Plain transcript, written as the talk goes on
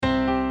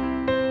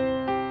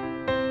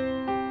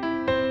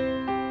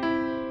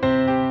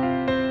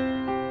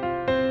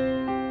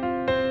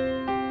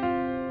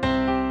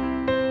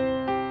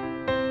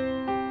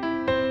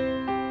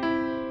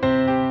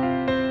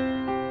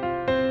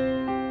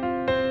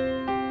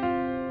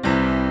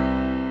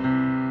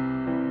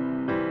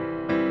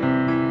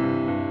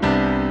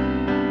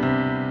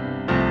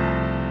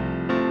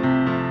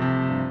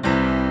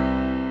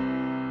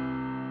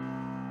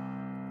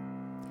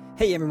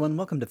Hey everyone,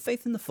 welcome to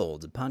Faith in the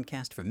Folds, a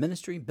podcast for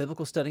ministry,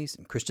 biblical studies,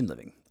 and Christian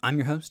living. I'm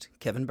your host,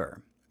 Kevin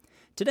Burr.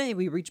 Today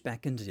we reach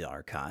back into the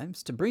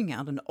archives to bring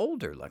out an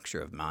older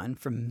lecture of mine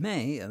from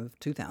May of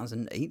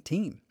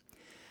 2018.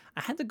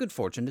 I had the good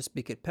fortune to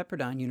speak at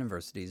Pepperdine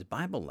University's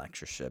Bible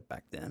lectureship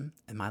back then,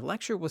 and my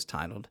lecture was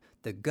titled,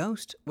 The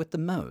Ghost with the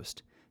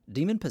Most,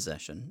 Demon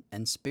Possession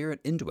and Spirit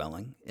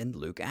Indwelling in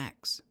Luke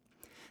Acts.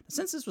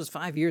 Since this was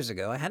 5 years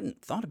ago, I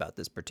hadn't thought about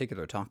this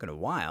particular talk in a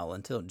while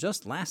until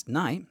just last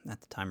night,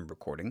 at the time of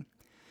recording.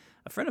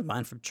 A friend of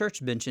mine from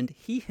church mentioned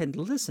he had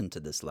listened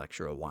to this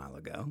lecture a while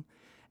ago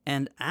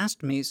and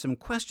asked me some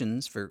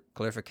questions for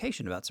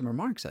clarification about some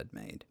remarks I'd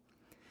made.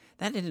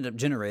 That ended up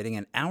generating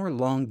an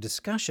hour-long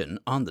discussion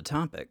on the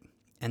topic,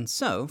 and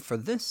so, for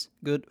this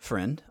good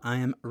friend, I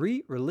am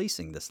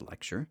re-releasing this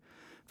lecture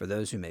for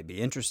those who may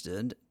be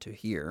interested to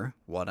hear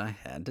what I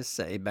had to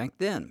say back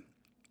then.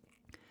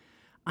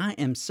 I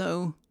am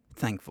so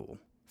thankful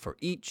for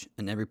each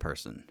and every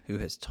person who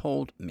has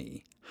told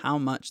me how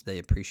much they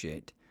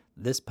appreciate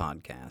this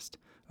podcast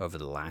over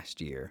the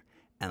last year,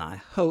 and I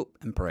hope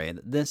and pray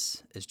that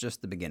this is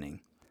just the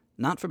beginning.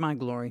 Not for my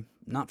glory,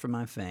 not for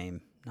my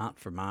fame, not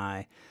for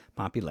my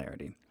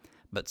popularity,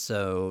 but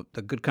so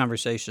the good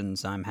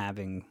conversations I'm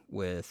having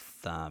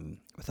with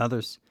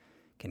others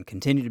can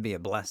continue to be a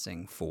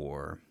blessing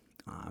for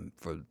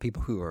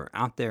people who are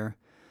out there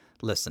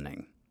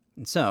listening.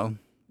 And so,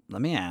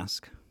 let me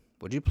ask,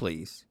 would you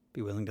please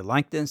be willing to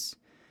like this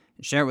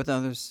and share it with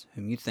others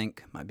whom you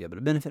think might be able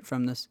to benefit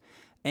from this?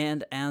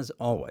 And as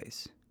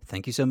always,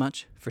 thank you so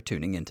much for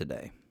tuning in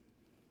today.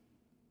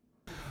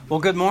 Well,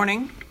 good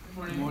morning.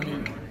 Good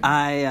morning.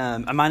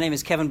 My name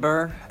is Kevin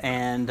Burr,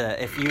 and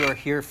if you are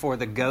here for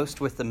The Ghost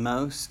with the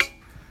Most,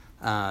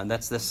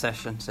 that's this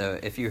session.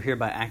 So if you're here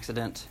by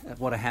accident,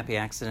 what a happy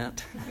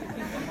accident.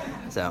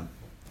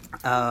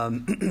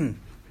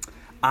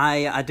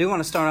 I do want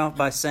to start off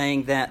by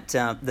saying that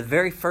the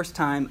very first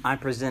time I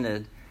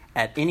presented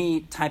at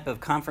any type of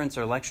conference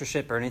or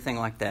lectureship or anything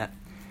like that,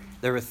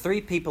 there were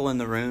 3 people in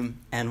the room,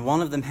 and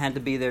one of them had to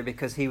be there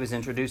because he was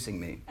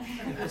introducing me.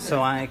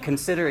 So I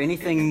consider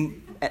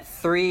anything at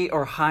 3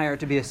 or higher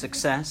to be a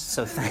success,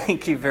 so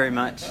thank you very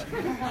much.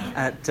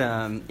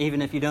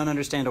 Even if you don't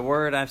understand a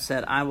word I've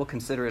said, I will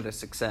consider it a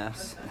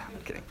success. No,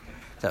 I'm kidding.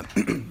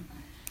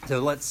 So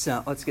let's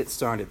get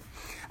started.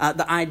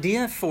 The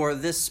idea for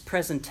this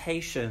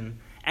presentation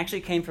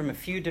actually came from a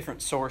few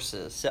different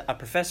sources. A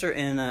professor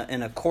in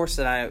a course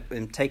that I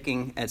am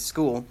taking at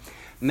school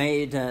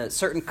made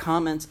certain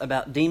comments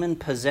about demon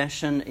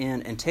possession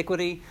in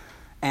antiquity,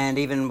 and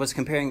even was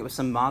comparing it with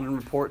some modern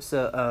reports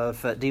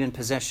of demon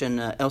possession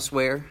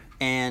elsewhere.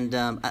 And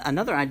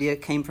another idea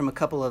came from a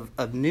couple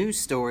of news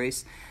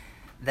stories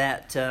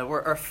that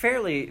are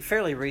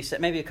fairly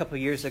recent, maybe a couple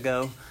of years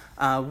ago.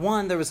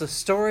 One, there was a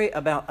story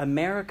about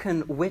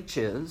American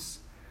witches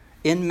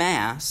in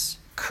mass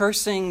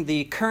cursing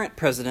the current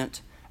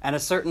president at a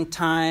certain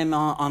time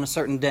on a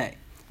certain day.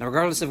 Now,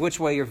 regardless of which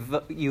way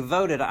you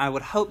voted, I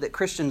would hope that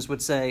Christians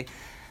would say,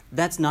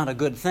 that's not a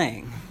good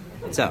thing.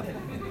 So,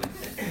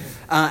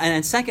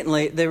 and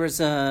secondly, there was,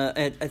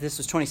 this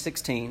was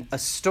 2016, a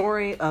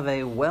story of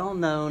a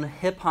well-known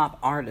hip-hop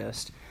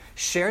artist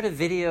shared a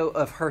video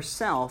of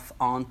herself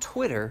on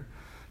Twitter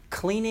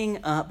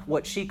cleaning up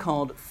what she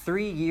called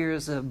 3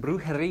 years of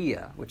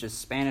brujeria, which is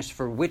Spanish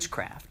for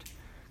witchcraft.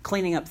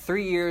 Cleaning up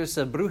 3 years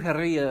of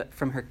brujeria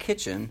from her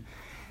kitchen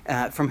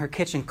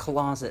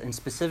closet, and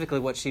specifically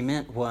what she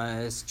meant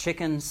was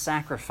chicken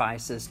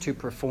sacrifices to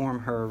perform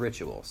her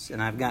rituals.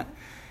 And I've got,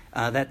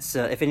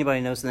 if anybody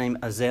knows the name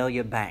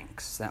Azealia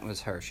Banks, that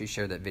was her. She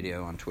shared that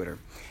video on Twitter.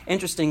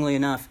 Interestingly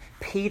enough,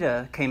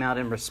 PETA came out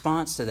in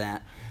response to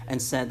that and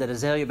said that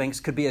Azealia Banks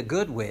could be a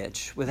good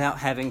witch without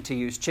having to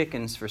use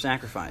chickens for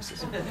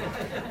sacrifices.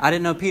 I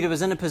didn't know PETA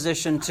was in a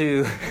position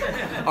to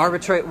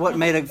arbitrate what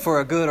made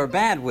for a good or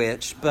bad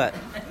witch, but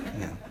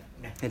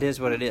it is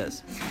what it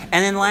is.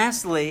 And then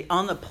lastly,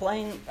 on the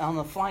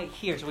flight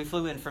here, so we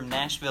flew in from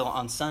Nashville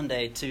on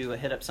Sunday to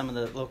hit up some of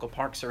the local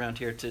parks around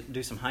here to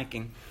do some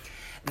hiking.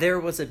 There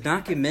was a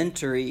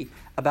documentary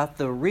about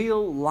the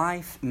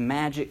real-life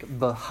magic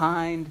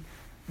behind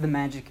the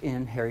magic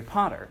in Harry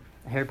Potter.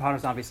 Harry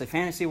Potter's obviously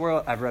fantasy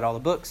world. I've read all the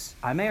books.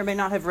 I may or may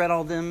not have read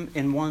all of them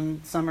in one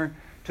summer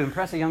to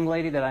impress a young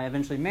lady that I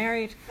eventually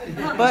married.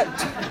 But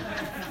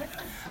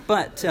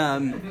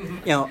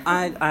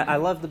I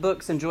love the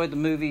books, enjoyed the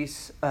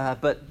movies,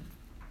 but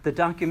the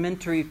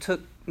documentary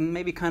took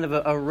maybe kind of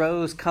a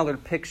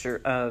rose-colored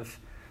picture of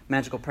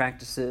magical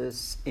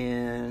practices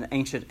in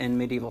ancient and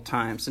medieval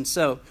times. And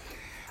so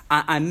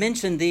I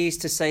mention these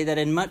to say that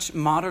in much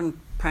modern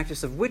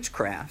practice of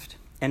witchcraft,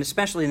 and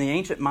especially in the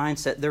ancient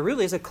mindset, there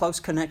really is a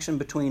close connection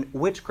between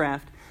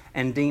witchcraft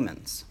and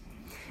demons.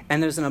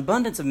 And there's an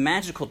abundance of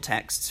magical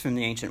texts from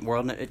the ancient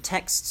world,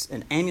 texts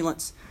and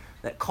amulets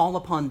that call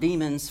upon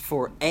demons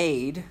for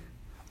aid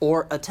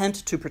or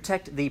attempt to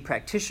protect the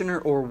practitioner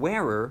or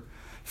wearer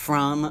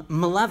from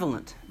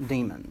malevolent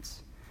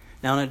demons.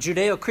 Now, in a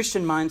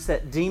Judeo-Christian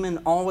mindset, demon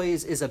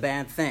always is a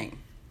bad thing.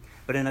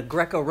 But in a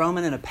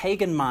Greco-Roman and a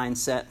pagan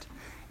mindset,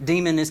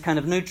 Demon is kind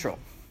of neutral,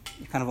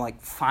 kind of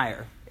like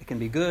fire. It can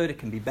be good, it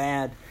can be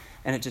bad,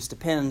 and it just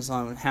depends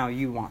on how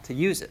you want to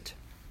use it.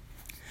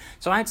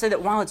 So I'd say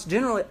that while it's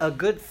generally a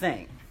good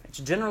thing,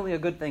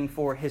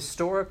 for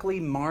historically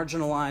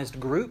marginalized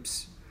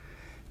groups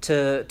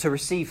to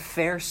receive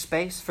fair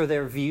space for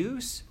their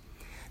views,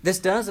 this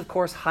does, of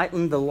course,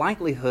 heighten the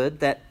likelihood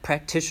that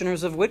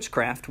practitioners of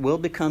witchcraft will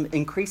become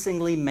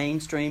increasingly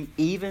mainstream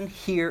even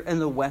here in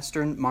the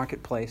Western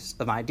marketplace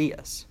of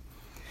ideas.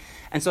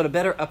 And so to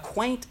better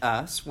acquaint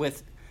us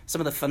with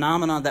some of the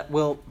phenomena that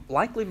will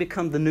likely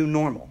become the new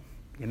normal,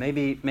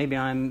 maybe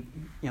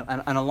I'm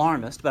an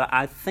alarmist, but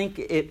I think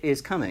it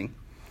is coming.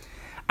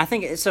 I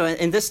think so.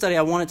 In this study,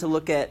 I wanted to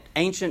look at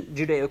ancient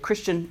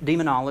Judeo-Christian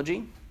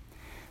demonology,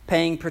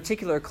 paying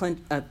particular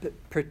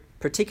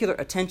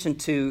attention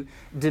to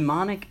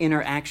demonic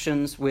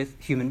interactions with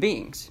human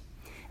beings,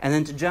 and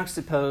then to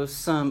juxtapose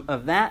some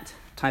of that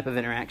type of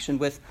interaction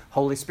with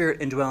Holy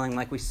Spirit indwelling,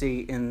 like we see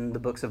in the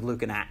books of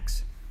Luke and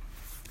Acts.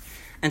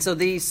 And so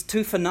these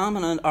two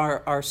phenomena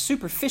are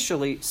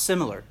superficially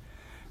similar.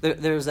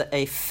 There's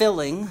a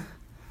filling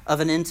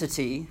of an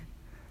entity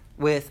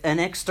with an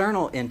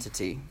external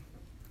entity,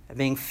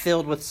 being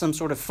filled with some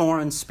sort of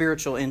foreign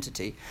spiritual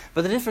entity.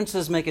 But the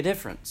differences make a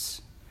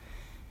difference.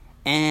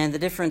 And the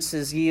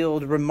differences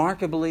yield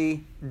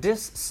remarkably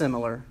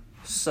dissimilar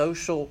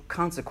social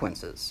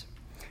consequences.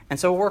 And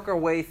so we'll work our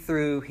way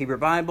through Hebrew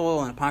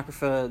Bible and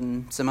Apocrypha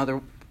and some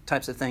other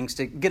types of things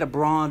to get a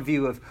broad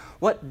view of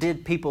what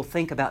did people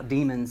think about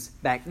demons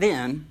back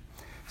then,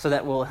 so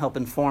that will help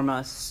inform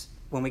us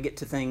when we get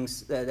to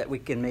things that we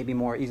can maybe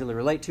more easily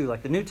relate to,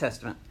 like the New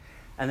Testament,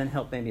 and then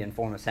help maybe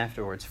inform us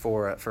afterwards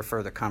for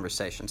further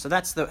conversation. So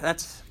that's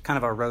kind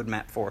of our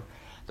roadmap for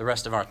the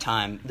rest of our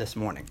time this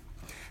morning.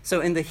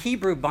 So in the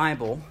Hebrew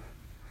Bible,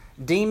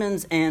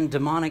 demons and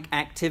demonic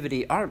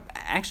activity are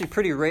actually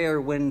pretty rare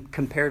when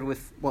compared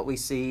with what we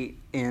see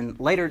in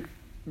later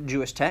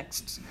Jewish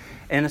texts,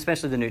 and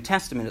especially the New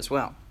Testament as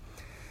well.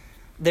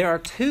 There are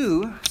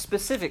two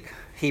specific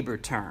Hebrew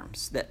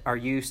terms that are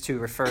used to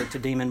refer to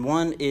demon.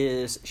 One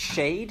is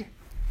shade,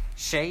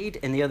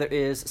 and the other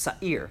is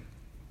sa'ir.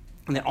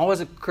 And they always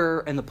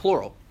occur in the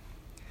plural.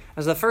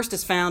 As the first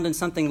is found in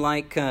something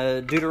like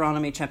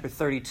Deuteronomy chapter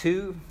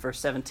 32, verse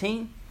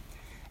 17,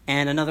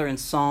 and another in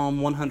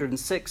Psalm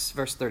 106,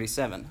 verse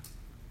 37.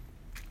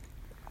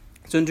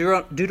 So in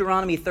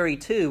Deuteronomy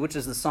 32, which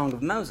is the Song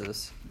of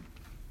Moses,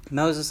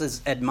 Moses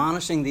is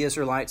admonishing the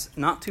Israelites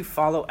not to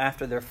follow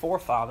after their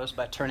forefathers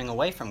by turning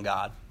away from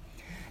God.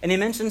 And he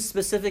mentions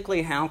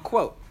specifically how,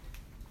 quote,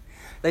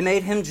 "They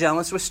made him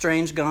jealous with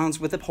strange gods,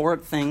 with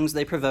abhorrent things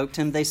they provoked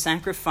him. They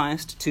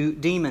sacrificed to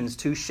demons,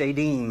 to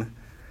shadim,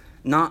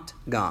 not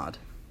God."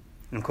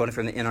 I'm quoting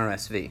from the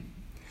NRSV.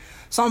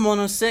 Psalm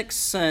 106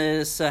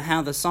 says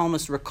how the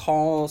psalmist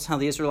recalls how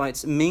the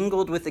Israelites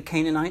mingled with the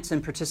Canaanites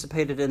and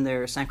participated in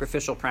their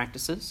sacrificial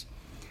practices,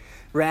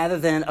 rather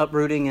than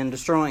uprooting and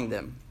destroying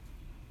them.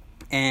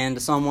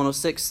 And Psalm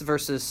 106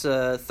 verses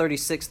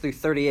 36 through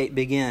 38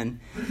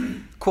 begin,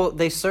 quote,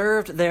 "They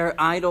served their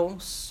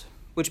idols,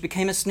 which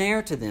became a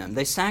snare to them.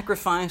 They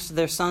sacrificed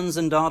their sons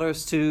and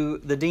daughters to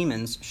the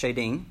demons,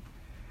 shadim.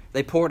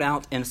 They poured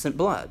out innocent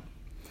blood."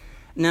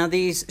 Now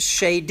these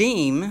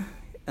shadim,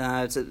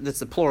 that's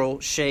the plural,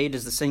 shade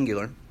is the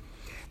singular,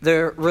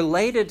 they're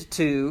related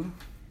to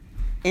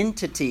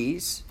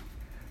entities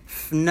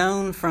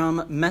known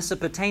from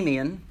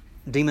Mesopotamian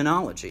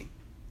demonology.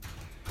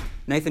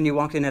 Nathan, you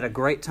walked in at a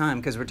great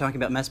time because we're talking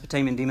about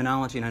Mesopotamian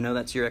demonology, and I know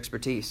that's your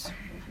expertise.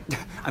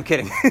 I'm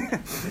kidding.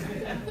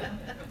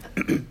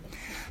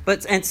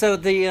 So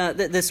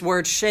this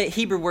word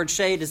Hebrew word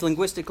shade is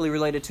linguistically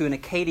related to an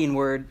Akkadian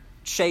word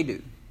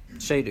shadu,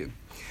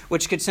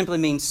 which could simply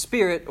mean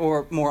spirit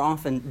or more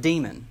often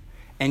demon,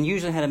 and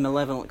usually had a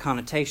malevolent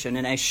connotation.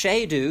 And a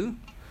shadu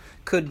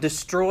could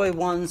destroy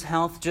one's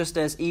health just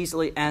as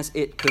easily as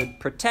it could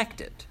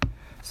protect it.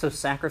 So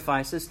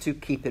sacrifices to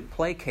keep it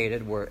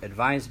placated were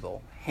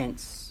advisable,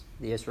 hence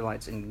the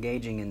Israelites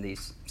engaging in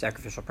these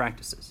sacrificial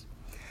practices.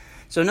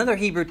 So another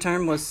Hebrew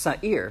term was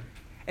sa'ir,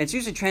 and it's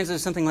usually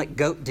translated something like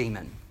goat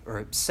demon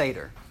or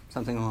satyr,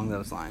 something along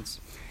those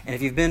lines. And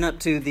if you've been up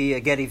to the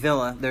Getty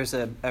Villa, there's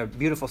a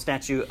beautiful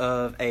statue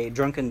of a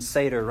drunken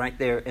satyr right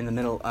there in the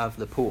middle of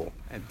the pool.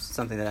 It's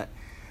something that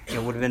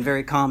would have been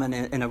very common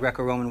in a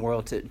Greco-Roman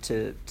world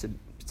to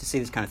see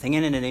this kind of thing,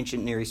 and in an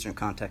ancient Near Eastern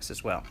context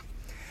as well.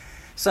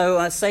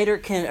 So sa'ir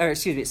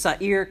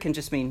can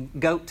just mean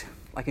goat,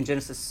 like in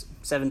Genesis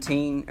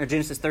 17 or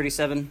Genesis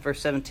 37,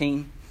 verse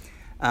 17,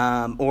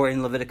 or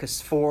in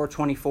Leviticus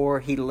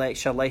 4:24, he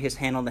shall lay his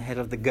hand on the head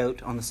of the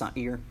goat, on the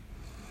sa'ir.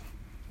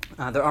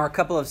 There are a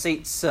couple of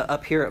seats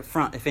up here up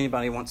front if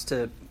anybody wants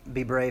to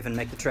be brave and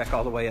make the trek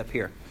all the way up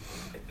here.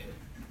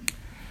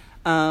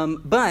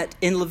 But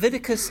in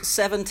Leviticus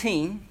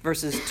 17,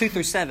 verses 2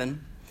 through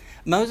 7,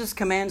 Moses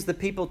commands the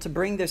people to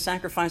bring their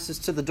sacrifices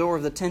to the door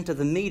of the tent of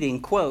the meeting,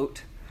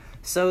 quote,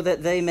 "so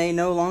that they may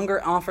no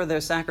longer offer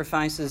their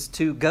sacrifices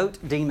to goat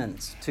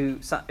demons, to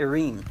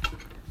sa'irim,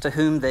 to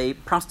whom they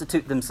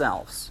prostitute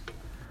themselves."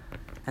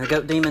 And the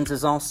goat demons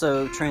is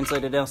also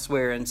translated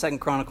elsewhere in 2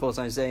 Chronicles,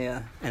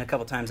 Isaiah, and a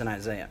couple times in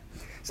Isaiah.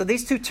 So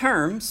these two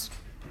terms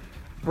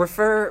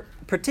refer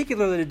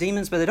particularly to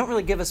demons, but they don't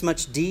really give us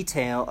much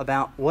detail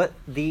about what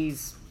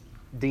these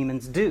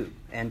demons do.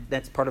 And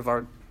that's part of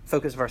our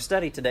focus of our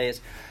study today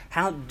is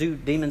how do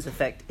demons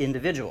affect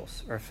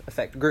individuals or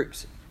affect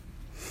groups?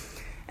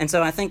 And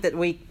so I think that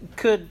we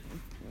could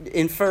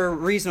infer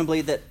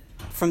reasonably that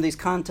from these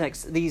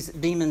contexts, these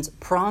demons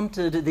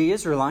prompted the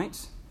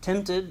Israelites,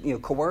 tempted,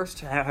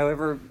 coerced,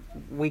 however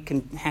we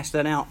can hash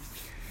that out.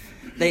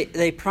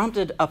 They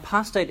prompted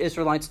apostate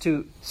Israelites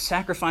to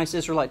sacrifice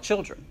Israelite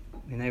children.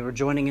 And they were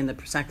joining in the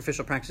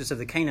sacrificial practices of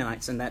the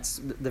Canaanites, and that's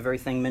the very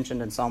thing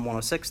mentioned in Psalm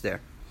 106 there.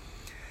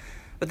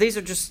 But these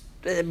are just,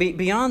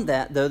 beyond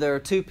that, though, there are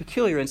two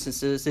peculiar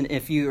instances, and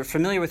if you are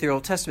familiar with your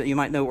Old Testament, you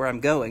might know where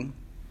I'm going.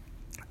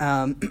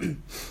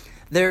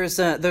 There's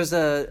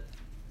a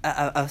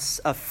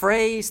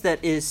phrase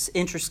that is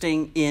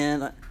interesting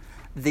in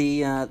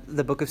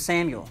the book of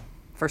Samuel,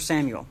 1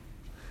 Samuel.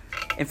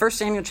 In 1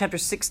 Samuel chapter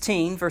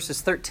 16,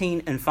 verses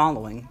 13 and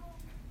following,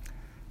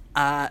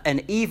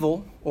 an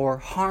evil or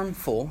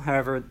harmful,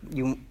 however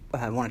you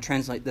want to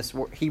translate this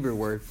Hebrew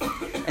word,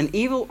 an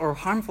evil or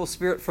harmful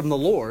spirit from the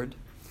Lord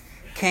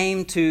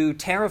came to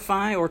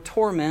terrify or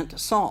torment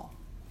Saul.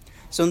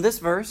 So in this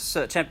verse,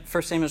 1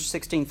 Samuel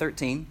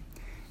 16:13,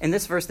 in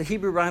this verse the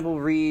Hebrew Bible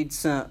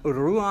reads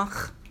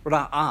Ruach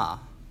Ra'ah,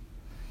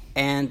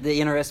 and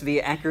the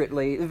NRSV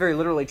accurately, very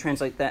literally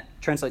translate that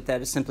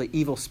as simply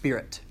evil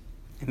spirit.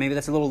 And maybe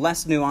that's a little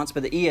less nuanced,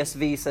 but the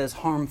ESV says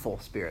harmful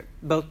spirit.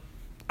 Both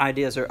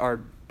ideas are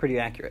pretty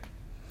accurate.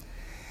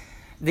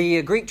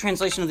 The Greek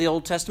translation of the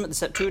Old Testament, the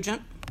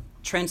Septuagint,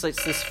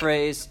 translates this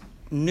phrase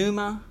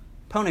pneuma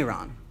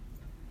poneron,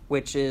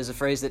 which is a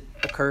phrase that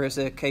occurs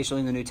occasionally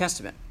in the New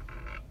Testament.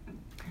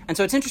 And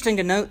so it's interesting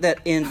to note that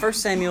in 1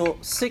 Samuel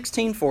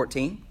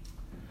 16:14,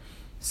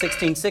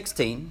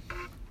 16:16,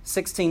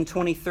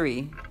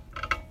 16:23,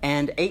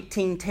 and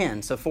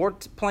 18:10, so 4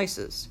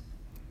 places,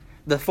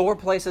 the 4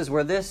 places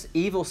where this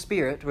evil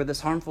spirit, where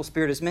this harmful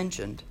spirit is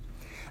mentioned,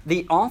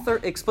 the author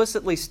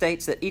explicitly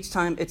states that each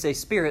time it's a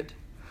spirit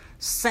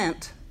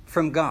sent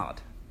from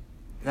God.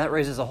 That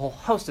raises a whole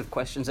host of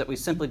questions that we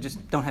simply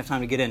just don't have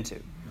time to get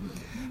into.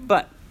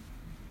 But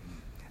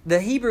the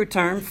Hebrew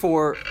term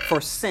for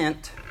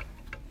sent,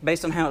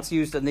 based on how it's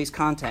used in these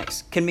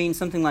contexts, can mean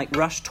something like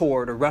rush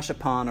toward or rush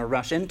upon or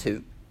rush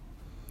into.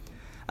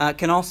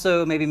 Can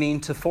also maybe mean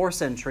to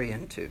force entry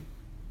into.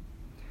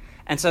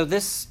 And so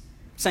this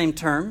same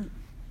term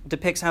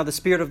depicts how the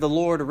Spirit of the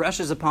Lord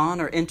rushes upon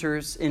or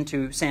enters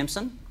into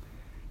Samson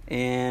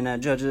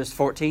in Judges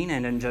 14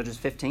 and in Judges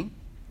 15.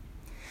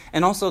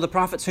 And also the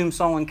prophets whom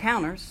Saul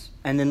encounters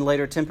and then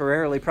later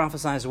temporarily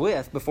prophesies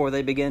with before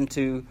they begin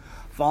to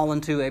fall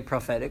into a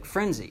prophetic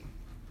frenzy.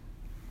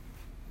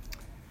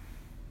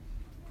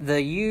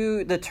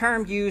 The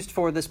term used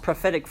for this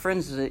prophetic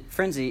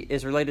frenzy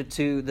is related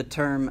to the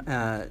term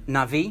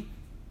Navi.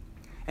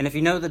 And if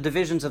you know the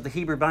divisions of the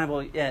Hebrew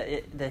Bible,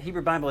 the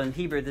Hebrew Bible in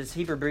Hebrew, there's a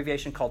Hebrew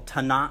abbreviation called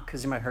Tanakh,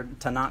 because you might have heard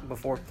Tanakh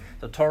before.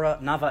 So Torah,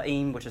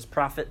 Navaim, which is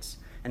prophets,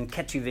 and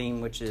Ketuvim,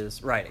 which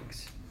is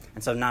writings.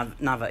 And so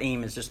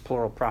Navaim is just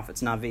plural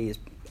prophets. Navi is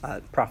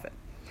prophet.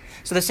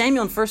 So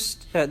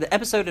the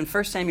episode in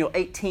 1 Samuel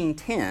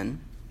 18:10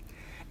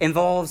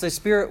 involves a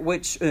spirit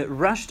which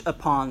rushed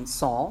upon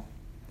Saul,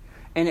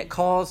 and it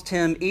caused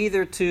him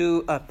either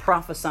to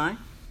prophesy,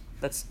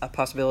 that's a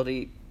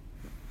possibility,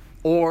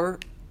 or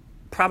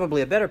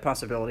probably a better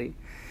possibility,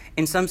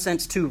 in some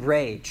sense to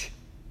rage,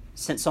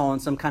 sent Saul in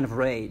some kind of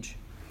rage.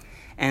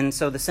 And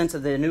so the sense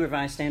of the New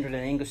Revised Standard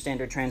and English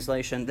Standard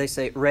Translation, they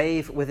say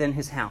rave within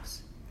his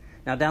house.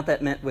 Now I doubt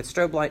that meant with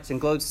strobe lights and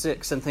glowed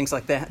sticks and things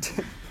like that.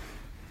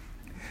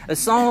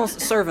 Saul's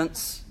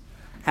servants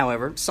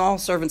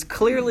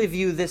clearly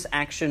view this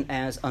action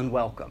as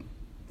unwelcome.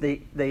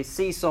 They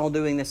see Saul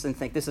doing this and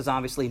think this is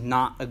obviously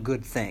not a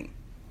good thing.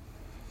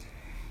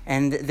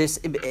 And this,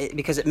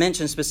 because it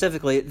mentions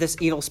specifically, this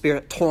evil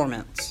spirit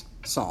torments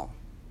Saul.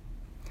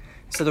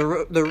 So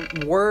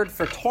the word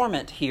for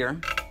torment here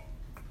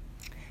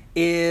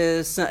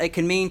is, it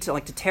can mean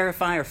to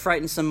terrify or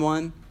frighten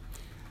someone.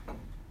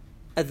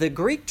 The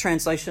Greek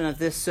translation of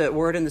this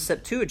word in the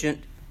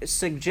Septuagint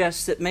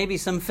suggests that maybe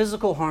some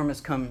physical harm has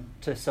come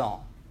to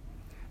Saul.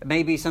 It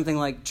may be something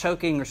like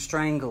choking or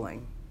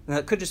strangling. Now,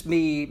 it could just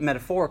be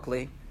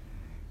metaphorically.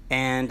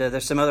 And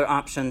there's some other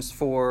options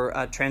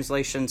for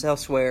translations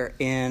elsewhere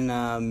in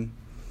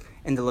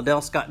the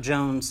Liddell Scott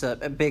Jones, a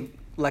big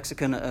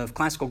lexicon of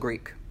classical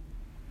Greek,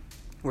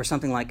 where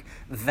something like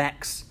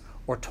vex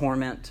or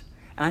torment.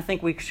 And I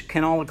think we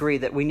can all agree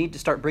that we need to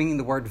start bringing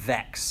the word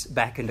vex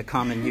back into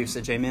common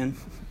usage. Amen?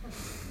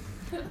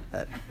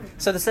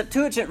 So the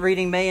Septuagint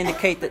reading may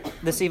indicate that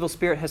this evil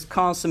spirit has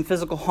caused some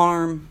physical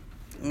harm.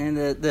 And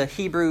the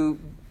Hebrew,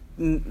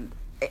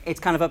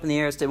 it's kind of up in the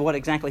air as to what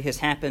exactly has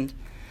happened.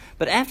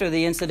 But after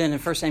the incident in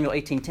 1 Samuel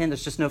 18:10,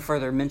 there's just no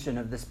further mention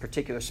of this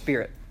particular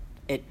spirit.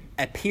 It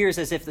appears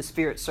as if the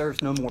spirit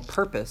serves no more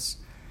purpose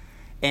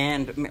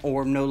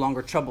or no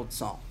longer troubled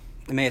Saul.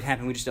 It may have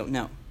happened, we just don't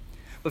know.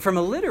 But from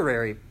a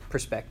literary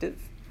perspective,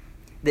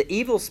 the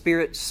evil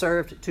spirit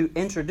served to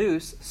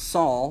introduce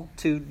Saul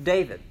to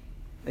David,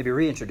 maybe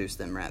reintroduce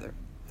them rather,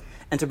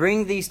 and to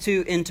bring these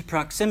two into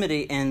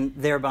proximity and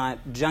thereby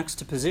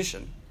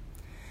juxtaposition,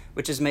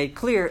 which is made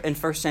clear in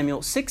 1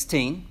 Samuel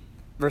 16,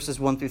 verses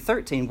 1 through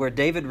 13, where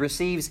David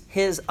receives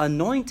his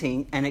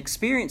anointing and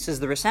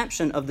experiences the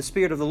reception of the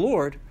Spirit of the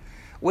Lord,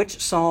 which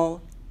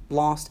Saul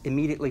lost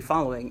immediately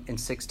following in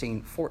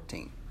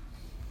 16:14.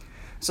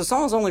 So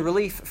Saul's only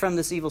relief from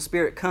this evil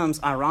spirit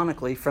comes,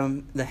 ironically,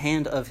 from the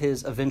hand of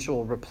his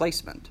eventual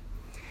replacement.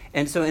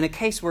 And so in a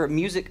case where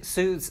music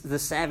soothes the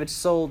savage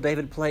soul,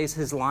 David plays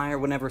his lyre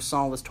whenever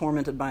Saul is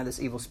tormented by this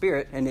evil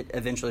spirit, and it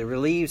eventually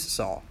relieves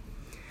Saul.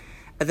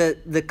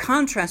 The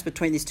contrast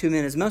between these two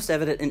men is most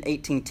evident in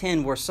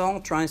 18:10, where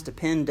Saul tries to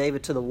pin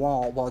David to the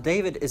wall while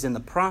David is in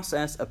the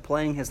process of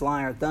playing his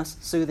lyre, thus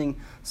soothing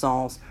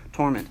Saul's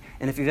torment.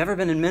 And if you've ever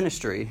been in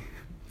ministry,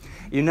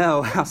 you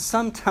know how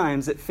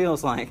sometimes it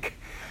feels like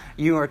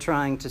you are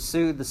trying to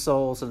soothe the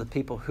souls of the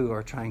people who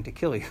are trying to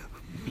kill you.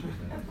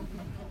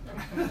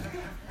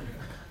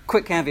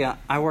 Quick caveat,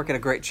 I work at a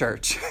great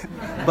church,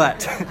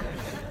 but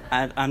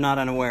I'm not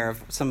unaware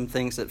of some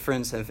things that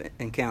friends have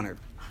encountered.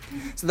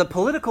 So the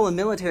political and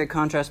military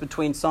contrast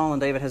between Saul and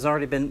David has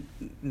already been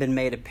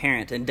made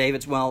apparent, and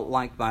David's well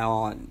liked by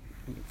all in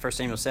 1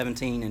 Samuel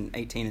 17 and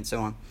 18 and so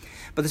on.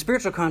 But the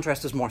spiritual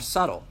contrast is more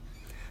subtle.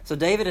 So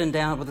David,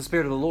 endowed with the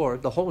Spirit of the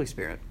Lord, the Holy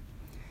Spirit,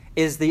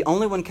 is the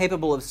only one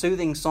capable of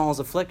soothing Saul's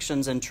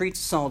afflictions and treats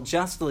Saul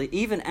justly,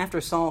 even after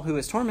Saul, who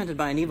is tormented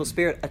by an evil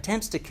spirit,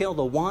 attempts to kill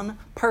the one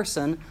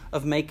person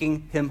of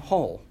making him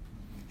whole.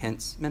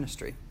 Hence,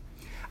 ministry.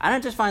 I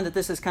just find that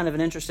this is kind of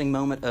an interesting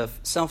moment of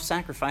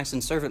self-sacrifice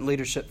and servant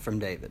leadership from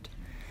David.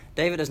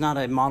 David is not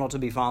a model to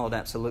be followed,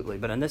 absolutely,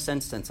 but in this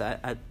instance,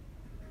 I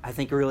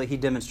think really he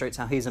demonstrates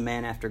how he's a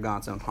man after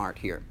God's own heart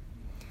here.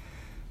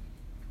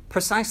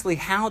 Precisely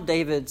how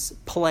David's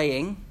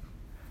playing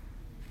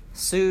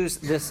soothes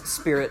this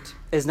spirit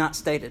is not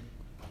stated.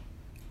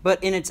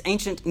 But in its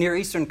ancient Near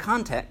Eastern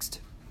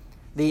context,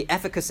 the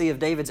efficacy of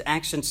David's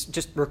actions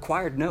just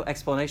required no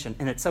explanation.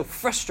 And it's so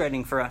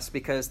frustrating for us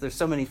because there's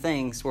so many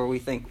things where we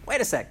think,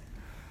 wait a sec,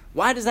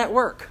 why does that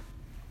work?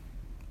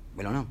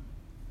 We don't know.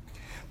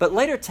 But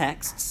later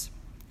texts,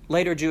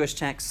 later Jewish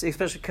texts,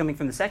 especially coming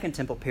from the Second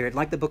Temple period,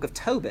 like the book of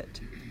Tobit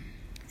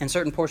and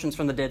certain portions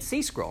from the Dead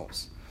Sea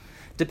Scrolls,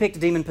 depict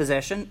demon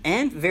possession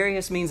and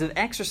various means of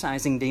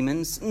exorcising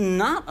demons,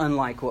 not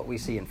unlike what we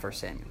see in 1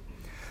 Samuel.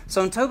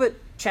 So in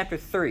Tobit chapter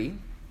 3,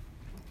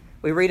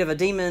 we read of a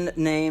demon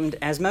named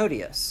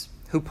Asmodeus,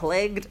 who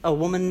plagued a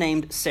woman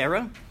named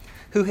Sarah,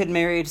 who had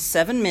married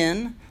 7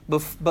 men,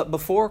 but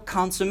before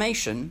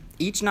consummation,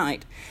 each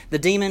night, the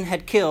demon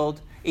had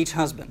killed each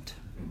husband.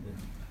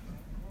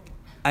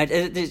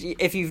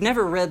 If you've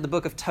never read the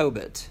book of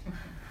Tobit,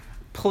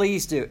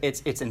 please do.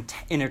 It's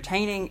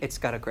entertaining. It's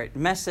got a great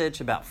message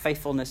about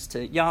faithfulness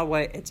to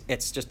Yahweh.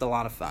 It's just a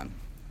lot of fun.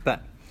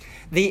 But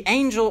the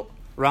angel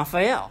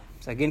Raphael.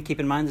 So again, keep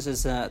in mind this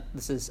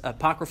is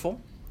apocryphal,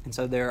 and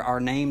so there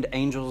are named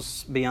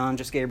angels beyond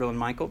just Gabriel and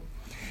Michael.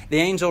 The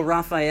angel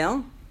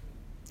Raphael,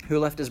 who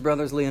left his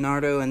brothers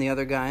Leonardo and the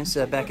other guys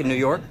back in New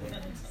York.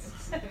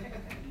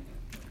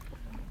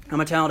 I'm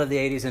a child of the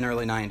 80s and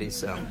early 90s,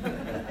 so.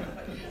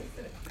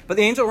 But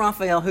the angel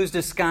Raphael, who's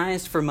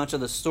disguised for much of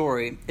the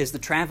story, is the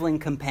traveling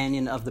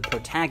companion of the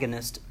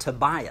protagonist,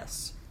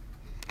 Tobias,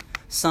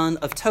 son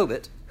of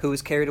Tobit, who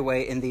was carried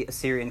away in the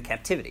Assyrian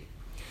captivity.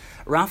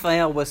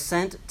 Raphael was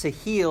sent to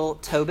heal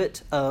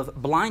Tobit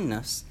of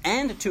blindness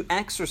and to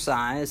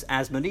exorcise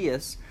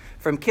Asmodeus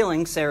from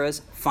killing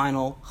Sarah's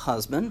final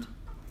husband,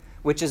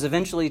 which is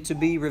eventually to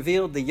be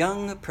revealed the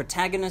young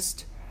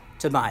protagonist,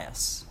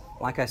 Tobias.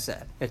 Like I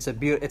said, it's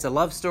a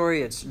love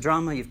story, it's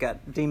drama, you've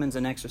got demons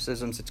and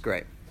exorcisms, it's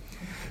great.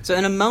 So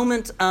in a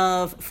moment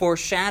of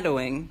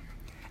foreshadowing,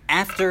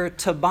 after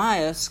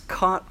Tobias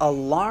caught a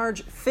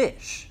large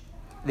fish,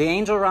 the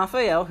angel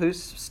Raphael,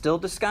 who's still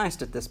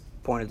disguised at this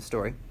point of the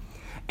story,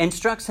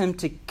 instructs him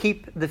to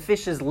keep the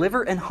fish's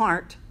liver and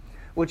heart,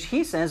 which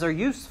he says are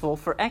useful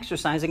for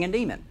exorcising a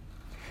demon,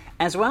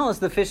 as well as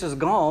the fish's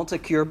gall to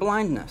cure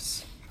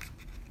blindness.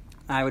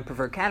 I would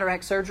prefer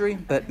cataract surgery,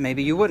 but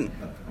maybe you wouldn't.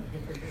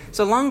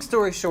 So long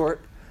story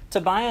short,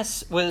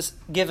 Tobias was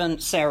given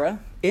Sarah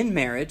in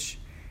marriage,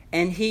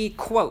 and he,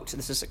 quote,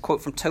 this is a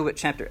quote from Tobit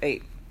chapter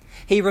 8,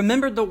 he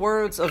remembered the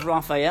words of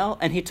Raphael,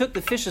 and he took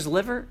the fish's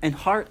liver and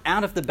heart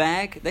out of the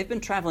bag. They've been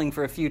traveling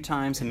for a few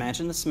times.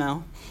 Imagine the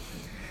smell.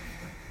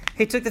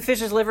 He took the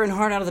fish's liver and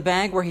heart out of the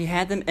bag where he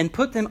had them and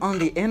put them on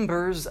the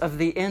embers of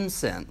the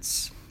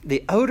incense.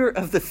 The odor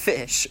of the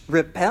fish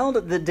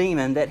repelled the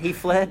demon that he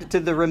fled to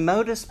the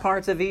remotest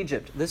parts of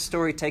Egypt. This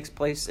story takes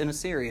place in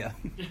Assyria.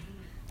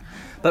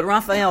 But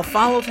Raphael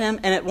followed him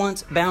and at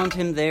once bound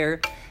him there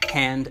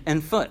hand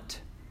and foot.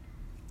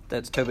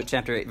 That's Tobit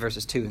chapter 8,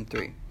 verses 2 and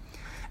 3.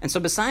 And so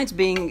besides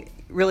being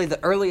really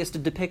the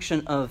earliest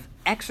depiction of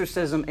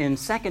exorcism in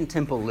Second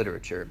Temple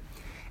literature,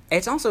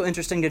 it's also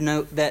interesting to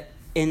note that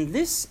in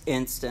this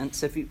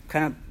instance, if you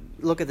kind of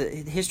look at the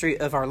history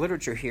of our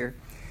literature here,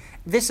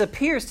 this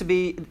appears to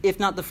be, if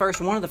not the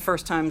first, one of the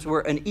first times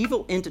where an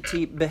evil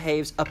entity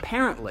behaves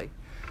apparently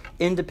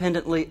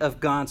independently of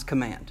God's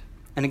command.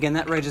 And again,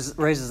 that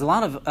raises a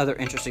lot of other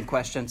interesting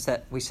questions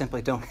that we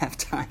simply don't have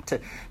time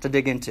to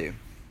dig into.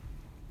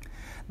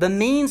 The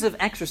means of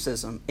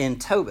exorcism in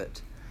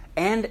Tobit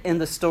and in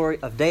the story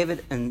of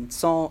David and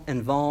Saul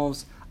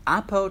involves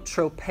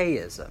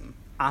apotropeism.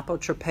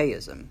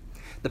 Apotropeism,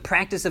 the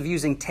practice of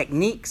using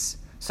techniques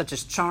such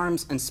as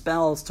charms and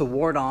spells to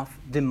ward off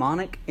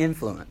demonic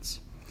influence.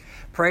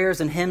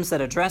 Prayers and hymns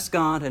that address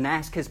God and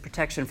ask His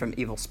protection from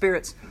evil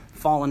spirits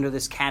fall under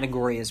this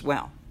category as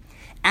well.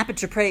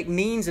 Apotropaic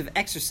means of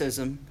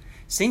exorcism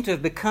seem to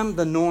have become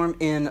the norm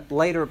in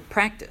later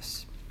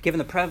practice, given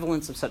the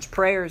prevalence of such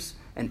prayers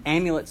and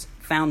amulets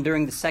found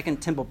during the Second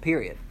Temple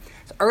period.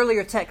 So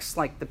earlier texts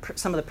like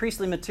some of the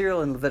priestly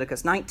material in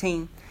Leviticus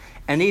 19,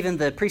 and even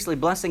the priestly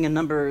blessing in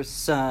Numbers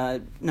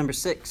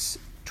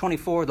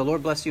 6:24, the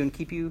Lord bless you and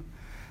keep you,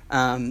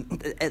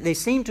 they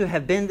seem to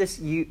have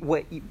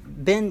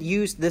been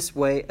used this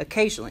way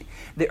occasionally.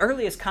 The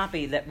earliest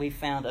copy that we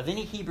found of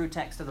any Hebrew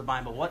text of the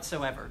Bible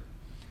whatsoever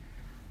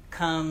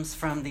comes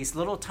from these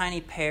little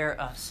tiny pair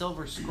of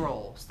silver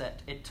scrolls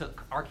that it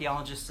took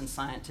archaeologists and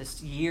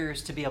scientists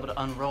years to be able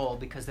to unroll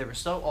because they were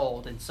so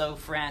old and so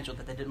fragile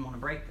that they didn't want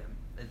to break them.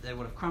 They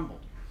would have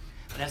crumbled.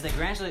 But as they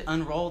gradually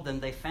unrolled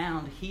them, they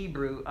found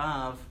Hebrew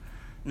of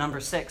number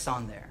 6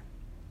 on there.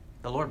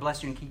 The Lord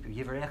bless you and keep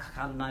you,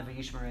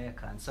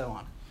 and so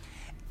on.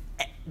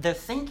 The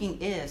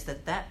thinking is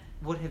that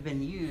would have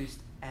been used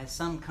as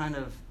some kind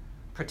of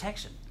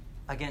protection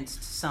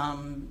against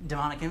some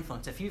demonic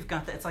influence. If you've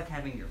got that, it's like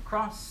having your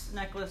cross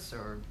necklace,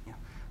 or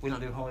we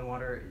don't do holy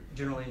water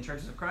generally in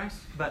churches of Christ,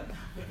 but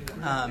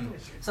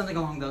something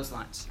along those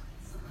lines.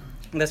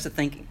 That's the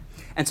thinking.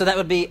 And so that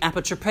would be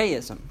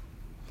apotropeism.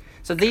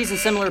 So these and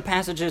similar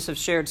passages have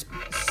shared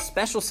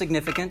special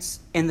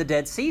significance in the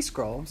Dead Sea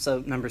Scroll.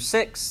 So number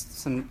 6,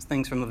 some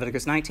things from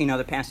Leviticus 19,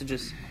 other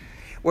passages,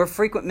 where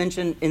frequent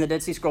mention in the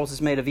Dead Sea Scrolls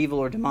is made of evil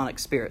or demonic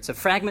spirits. So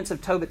fragments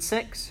of Tobit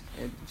 6,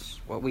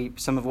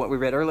 some of what we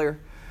read earlier,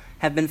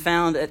 have been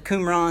found at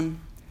Qumran.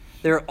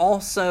 There are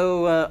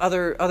also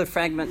other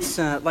fragments,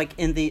 like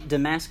in the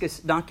Damascus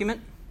document,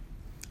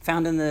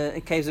 found in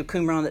the caves of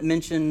Qumran, that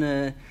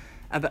mention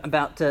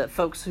about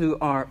folks who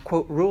are,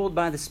 quote, ruled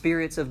by the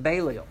spirits of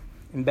Belial.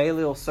 And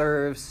Belial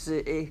serves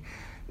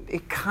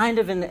kind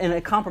of in a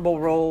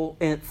comparable role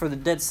for the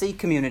Dead Sea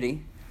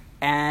community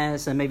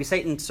as maybe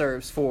Satan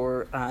serves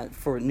for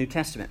New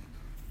Testament.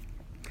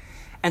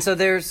 And so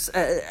there's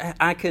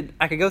I could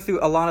go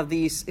through a lot of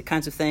these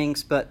kinds of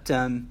things, but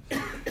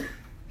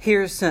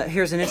here's an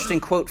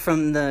interesting quote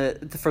from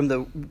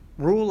the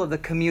Rule of the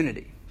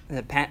Community,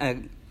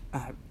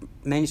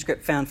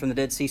 manuscript found from the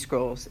Dead Sea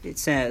Scrolls. It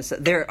says,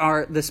 "There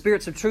are the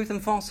spirits of truth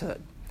and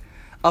falsehood.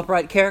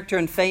 Upright character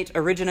and fate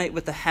originate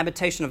with the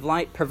habitation of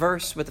light,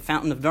 perverse with the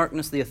fountain of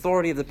darkness. The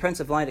authority of the Prince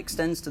of Light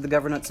extends to the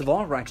governance of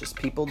all righteous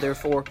people.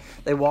 Therefore,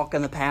 they walk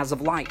in the paths of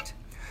light.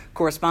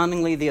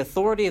 Correspondingly, the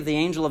authority of the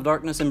angel of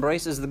darkness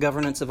embraces the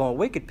governance of all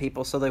wicked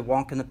people, so they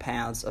walk in the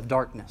paths of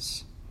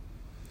darkness."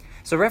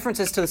 So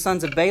references to the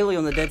sons of Belial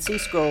in the Dead Sea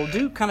Scroll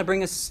do kind of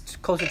bring us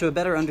closer to a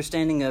better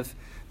understanding of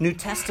New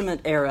Testament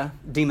era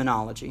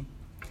demonology.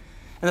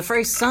 And the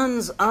phrase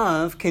sons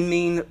of can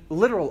mean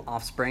literal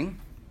offspring,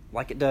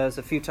 like it does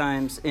a few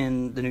times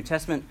in the New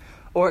Testament,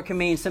 or it can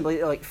mean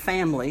simply like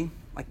family,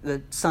 like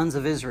the sons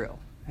of Israel.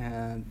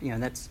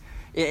 That's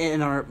in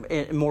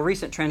more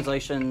recent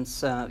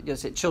translations,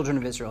 children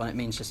of Israel, and it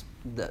means just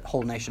the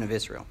whole nation of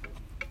Israel.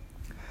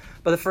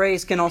 But the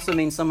phrase can also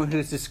mean someone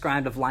who's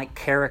described of like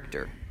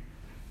character.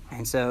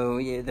 And so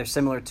they're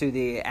similar to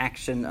the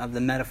action of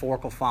the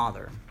metaphorical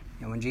father.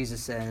 When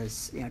Jesus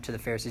says, to the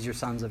Pharisees, "You're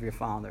sons of your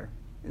father,"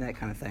 and that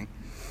kind of thing.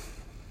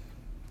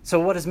 So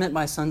what is meant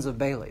by sons of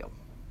Belial?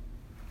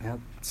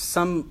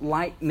 Some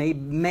light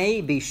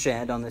may be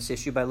shed on this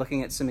issue by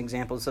looking at some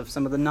examples of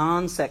some of the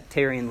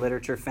non-sectarian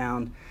literature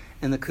found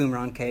in the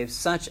Qumran caves,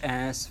 such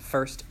as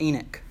First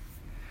Enoch.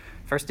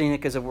 First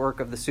Enoch is a work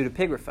of the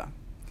Pseudepigrapha.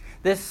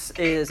 This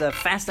is a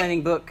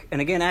fascinating book,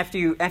 and again, after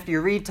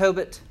you read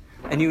Tobit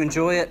and you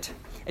enjoy it,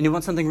 and you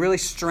want something really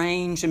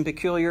strange and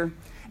peculiar,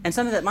 and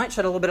something that might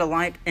shed a little bit of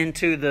light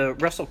into the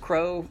Russell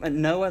Crowe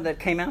and Noah that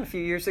came out a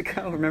few years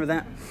ago. Remember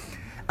that?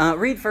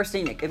 Read First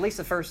Enoch, at least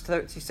the first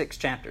 36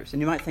 chapters.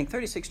 And you might think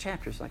 36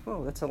 chapters, like,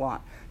 whoa, that's a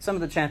lot. Some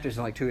of the chapters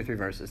are like 2 or 3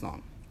 verses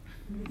long.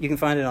 You can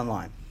find it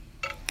online.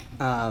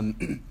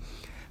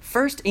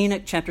 First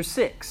Enoch chapter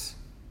 6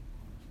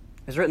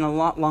 is written a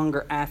lot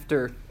longer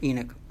after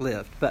Enoch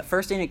lived. But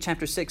First Enoch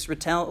chapter 6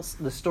 retells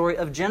the story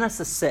of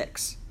Genesis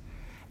 6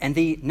 and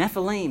the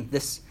Nephilim,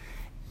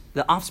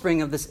 the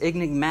offspring of this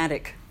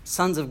enigmatic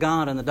sons of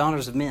God and the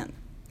daughters of men.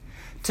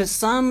 To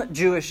some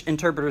Jewish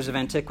interpreters of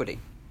antiquity,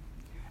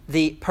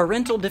 the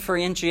parental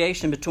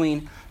differentiation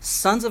between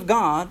sons of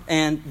God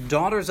and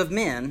daughters of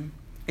men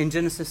in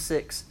Genesis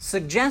 6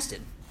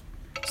 suggested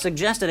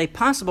a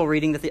possible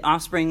reading that the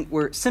offspring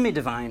were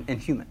semi-divine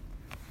and human.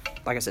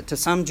 Like I said, to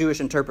some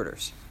Jewish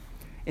interpreters.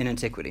 in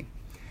antiquity.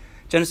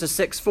 Genesis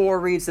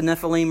 6:4 reads, the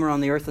Nephilim were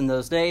on the earth in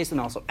those days, and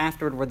also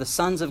afterward, where the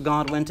sons of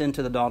God went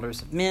into the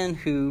daughters of men,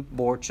 who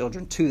bore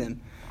children to them.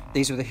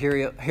 These were the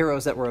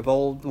heroes that were of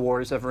old, the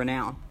warriors of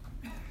renown.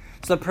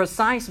 So the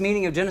precise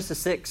meaning of Genesis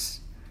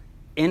 6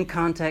 in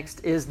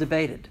context is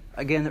debated.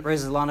 Again, that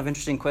raises a lot of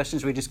interesting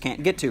questions we just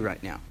can't get to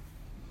right now.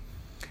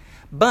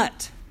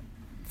 But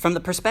from the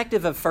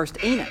perspective of 1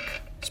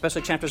 Enoch,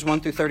 especially chapters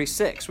 1 through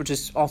 36, which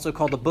is also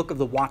called the Book of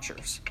the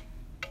Watchers,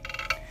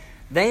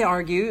 they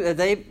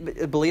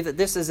believe that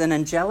this is an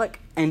angelic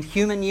and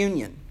human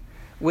union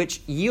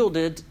which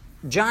yielded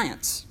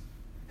giants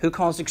who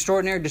caused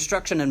extraordinary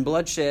destruction and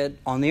bloodshed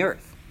on the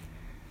earth.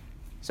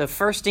 So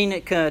 1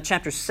 Enoch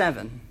chapter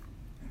 7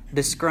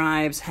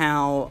 describes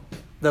how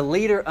the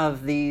leader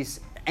of these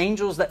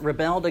angels that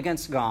rebelled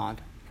against God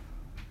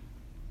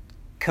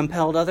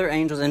compelled other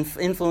angels and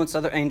influenced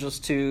other angels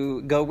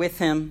to go with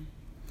him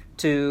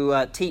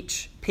to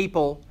teach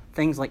people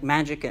things like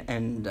magic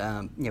and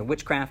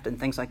witchcraft and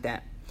things like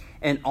that,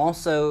 and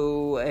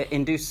also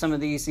induced some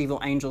of these evil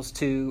angels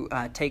to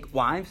take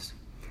wives,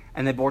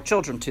 and they bore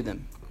children to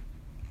them.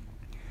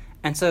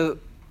 And so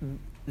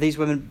these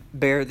women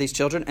bear these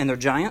children, and they're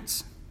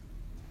giants.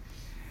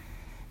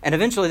 And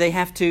eventually they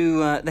have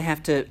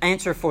to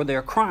answer for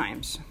their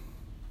crimes.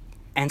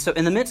 And so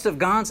in the midst of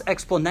God's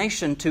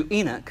explanation to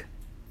Enoch,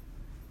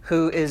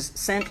 who is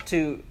sent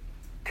to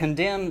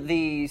condemn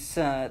these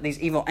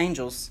evil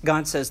angels,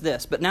 God says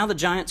this, but now the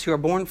giants who are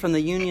born from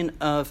the union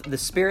of the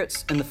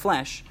spirits and the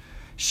flesh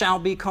shall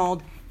be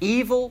called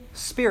evil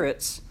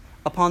spirits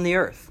upon the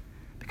earth,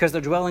 because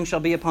their dwelling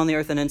shall be upon the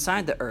earth and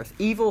inside the earth.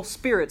 Evil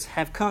spirits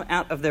have come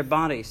out of their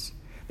bodies,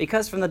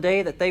 because from the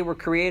day that they were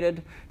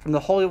created, from the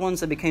holy ones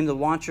that became the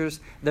watchers,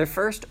 their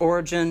first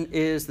origin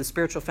is the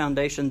spiritual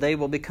foundation. They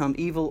will become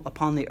evil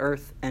upon the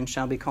earth and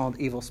shall be called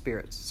evil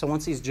spirits. So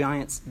once these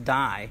giants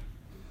die,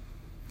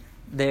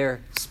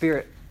 their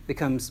spirit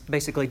becomes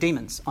basically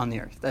demons on the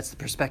earth. That's the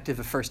perspective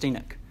of 1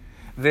 Enoch.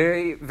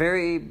 Very,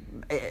 very,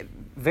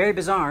 very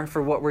bizarre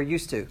for what we're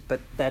used to, but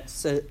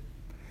this 1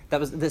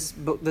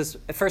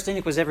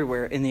 Enoch was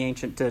everywhere in the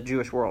ancient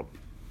Jewish world.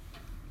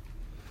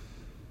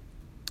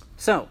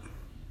 So,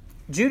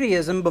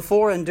 Judaism,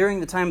 before and during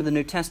the time of the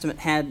New Testament,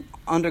 had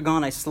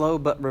undergone a slow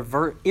but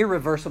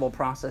irreversible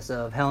process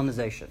of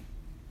Hellenization.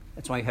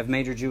 That's why you have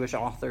major Jewish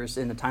authors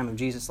in the time of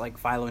Jesus, like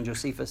Philo and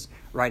Josephus,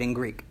 writing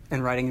Greek,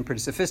 and writing in pretty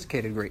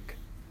sophisticated Greek.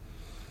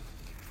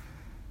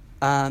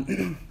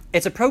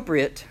 It's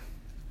appropriate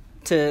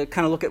to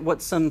kind of look at what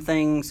are some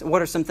things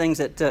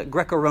that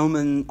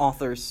Greco-Roman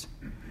authors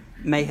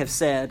may have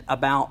said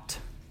about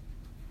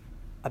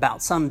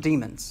some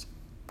demons.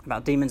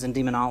 About demons and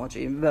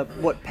demonology, about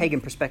what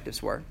pagan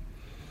perspectives were.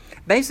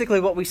 Basically,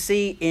 what we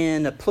see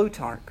in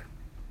Plutarch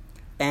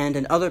and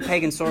in other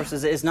pagan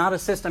sources is not a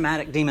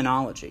systematic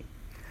demonology,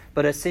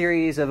 but a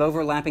series of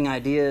overlapping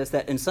ideas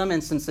that in some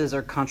instances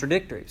are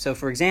contradictory. So,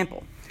 for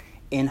example,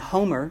 in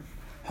Homer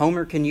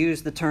can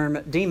use the term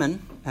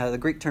demon, the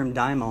Greek term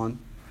daimon,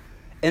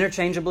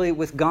 interchangeably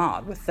with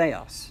God, with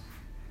theos,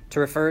 to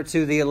refer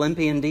to the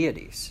Olympian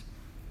deities.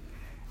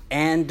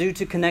 And due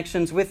to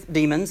connections with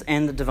demons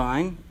and the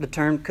divine, the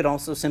term could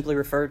also simply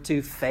refer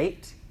to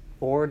fate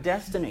or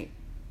destiny.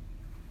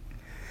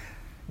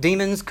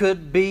 Demons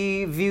could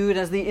be viewed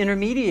as the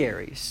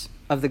intermediaries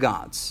of the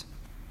gods.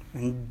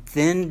 And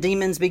then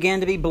demons began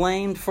to be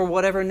blamed for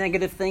whatever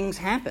negative things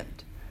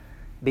happened,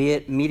 be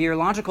it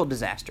meteorological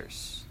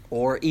disasters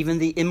or even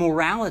the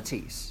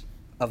immoralities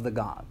of the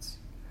gods.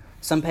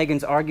 Some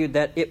pagans argued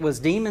that it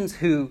was demons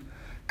who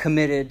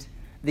committed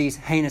these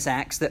heinous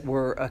acts that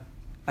were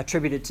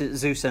attributed to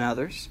Zeus and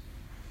others,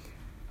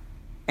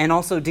 and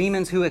also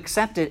demons who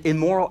accepted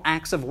immoral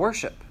acts of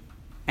worship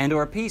and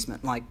or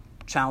appeasement, like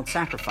child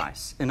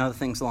sacrifice and other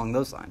things along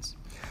those lines.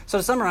 So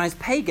to summarize,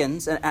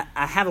 pagans, and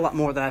I have a lot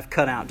more that I've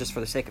cut out just for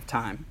the sake of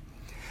time,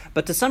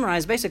 but to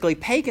summarize, basically,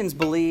 pagans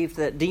believed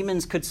that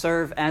demons could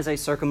serve as a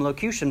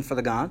circumlocution for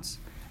the gods,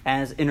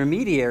 as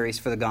intermediaries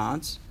for the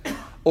gods,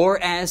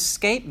 or as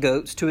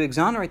scapegoats to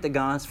exonerate the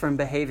gods from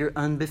behavior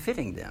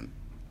unbefitting them.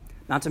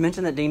 Not to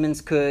mention that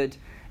demons could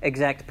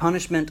exact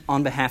punishment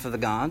on behalf of the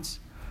gods,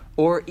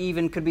 or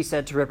even could be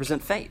said to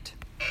represent fate.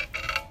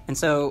 And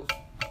so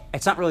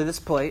it's not really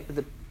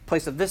the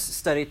place of this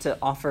study to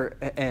offer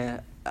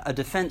a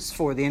defense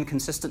for the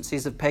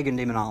inconsistencies of pagan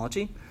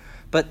demonology,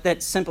 but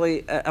that's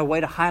simply a way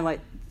to highlight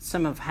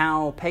some of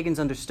how pagans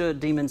understood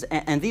demons,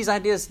 and these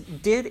ideas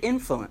did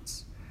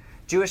influence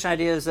Jewish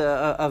ideas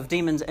of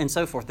demons and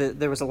so forth.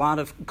 There was a lot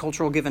of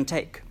cultural give and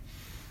take.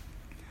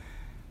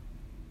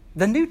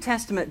 The New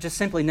Testament just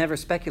simply never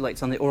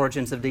speculates on the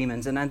origins of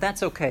demons, and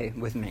that's okay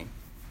with me.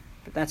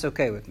 But that's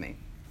okay with me.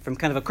 From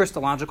kind of a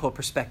Christological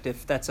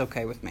perspective, that's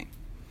okay with me.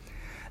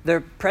 Their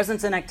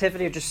presence and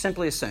activity are just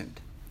simply assumed.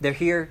 They're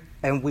here,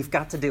 and we've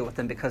got to deal with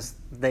them because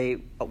they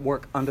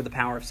work under the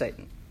power of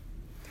Satan.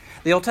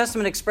 The Old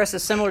Testament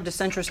expresses similar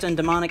disinterest in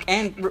demonic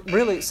and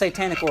really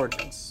satanic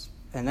origins,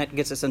 and that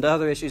gets us into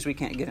other issues we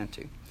can't get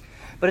into.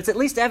 But it's at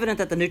least evident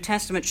that the New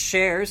Testament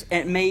shares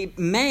and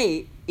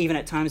may even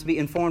at times be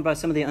informed by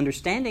some of the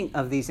understanding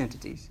of these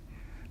entities,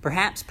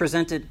 perhaps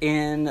presented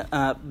in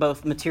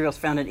both materials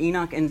found in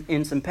Enoch and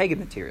in some pagan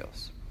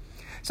materials.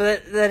 So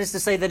that is to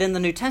say that in the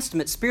New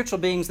Testament, spiritual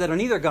beings that are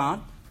neither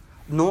God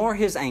nor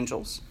his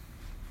angels,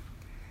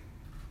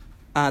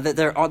 that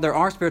there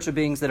are spiritual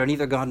beings that are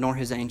neither God nor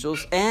his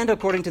angels, and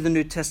according to the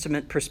New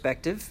Testament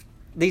perspective,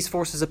 these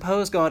forces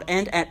oppose God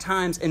and at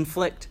times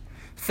inflict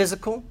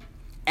physical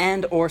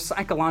and or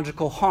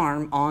psychological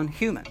harm on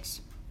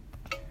humans.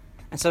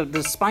 And so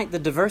despite the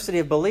diversity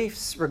of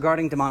beliefs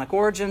regarding demonic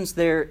origins,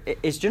 there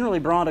is generally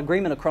broad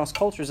agreement across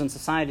cultures and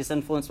societies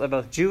influenced by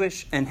both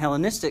Jewish and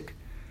Hellenistic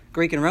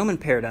Greek and Roman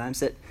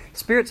paradigms that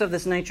spirits of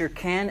this nature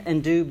can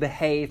and do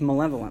behave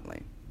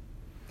malevolently.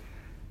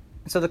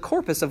 So the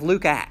corpus of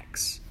Luke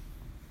Acts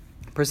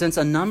presents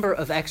a number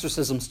of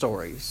exorcism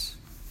stories.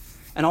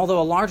 And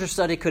although a larger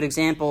study could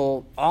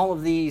example all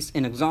of these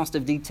in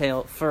exhaustive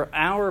detail, for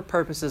our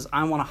purposes,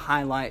 I want to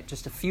highlight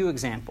just a few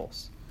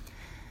examples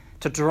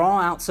to draw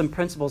out some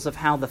principles of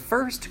how the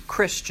first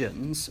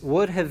Christians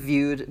would have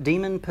viewed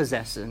demon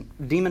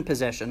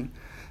possession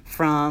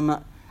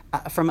from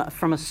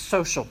a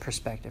social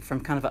perspective,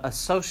 from kind of a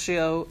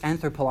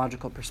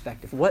socio-anthropological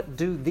perspective. What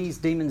do these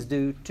demons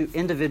do to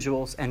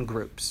individuals and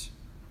groups?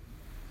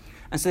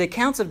 And so the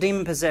accounts of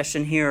demon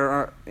possession here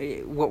are,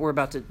 what we're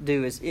about to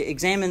do is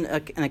examine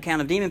an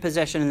account of demon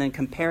possession and then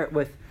compare it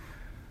with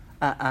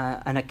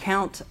an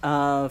account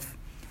of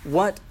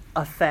what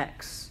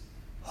effects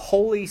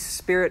Holy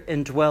Spirit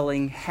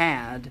indwelling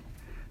had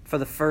for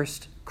the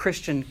first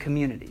Christian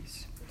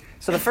communities.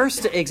 So the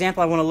first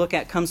example I want to look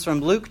at comes from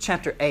Luke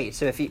chapter 8.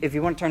 So if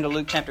you want to turn to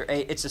Luke chapter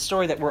 8, it's a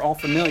story that we're all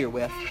familiar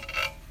with,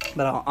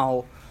 but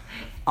I'll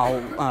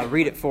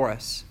read it for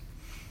us.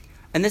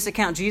 In this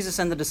account, Jesus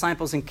and the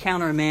disciples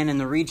encounter a man in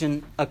the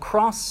region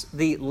across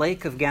the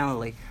Lake of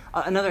Galilee.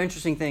 Another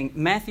interesting thing,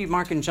 Matthew,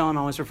 Mark, and John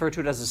always refer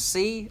to it as a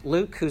sea.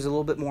 Luke, who's a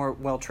little bit more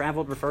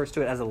well-traveled, refers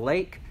to it as a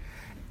lake.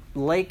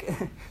 The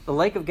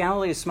Lake of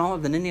Galilee is smaller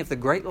than any of the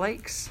Great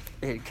Lakes,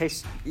 in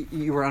case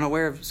you were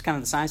unaware of kind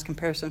of the size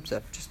comparison.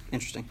 So just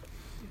interesting.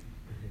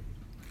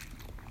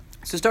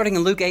 So starting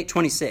in Luke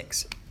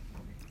 8:26.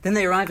 Then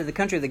they arrived at the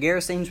country of the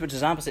Gerasenes, which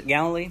is opposite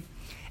Galilee.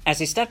 As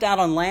he stepped out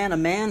on land, a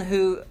man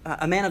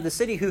of the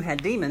city who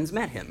had demons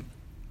met him.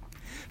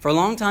 For a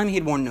long time he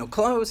had worn no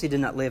clothes. He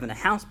did not live in a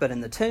house, but in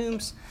the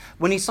tombs.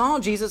 When he saw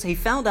Jesus, he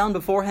fell down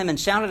before him and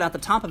shouted at the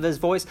top of his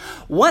voice,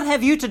 "What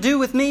have you to do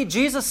with me,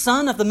 Jesus,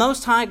 Son of the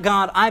Most High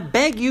God? I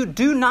beg you,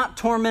 do not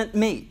torment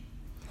me."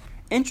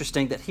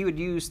 Interesting that he would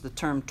use the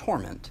term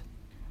torment,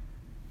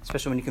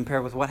 especially when you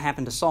compare with what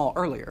happened to Saul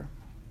earlier,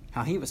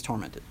 how he was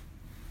tormented.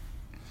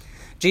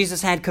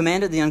 Jesus had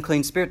commanded the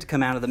unclean spirit to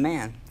come out of the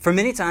man. For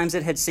many times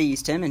it had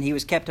seized him, and he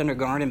was kept under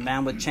guard and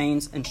bound with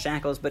chains and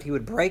shackles, but he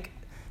would break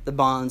the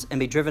bonds and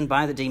be driven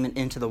by the demon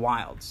into the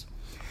wilds.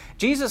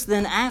 Jesus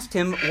then asked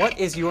him, "What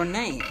is your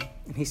name?"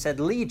 And he said,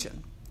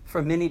 "Legion,"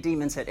 for many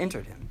demons had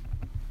entered him.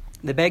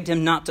 They begged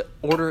him not to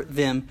order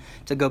them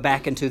to go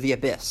back into the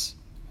abyss.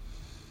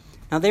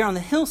 Now there on the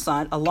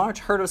hillside, a large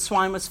herd of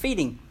swine was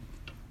feeding,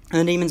 and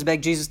the demons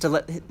begged Jesus to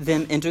let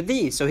them enter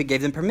these, so he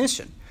gave them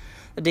permission.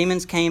 The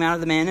demons came out of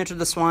the man, entered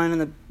the swine,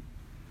 and the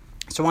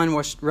swine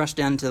rushed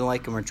down into the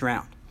lake and were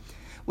drowned.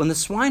 When the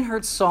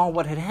swineherds saw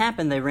what had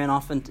happened, they ran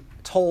off and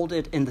told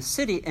it in the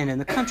city and in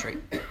the country.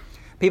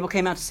 People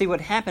came out to see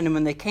what happened, and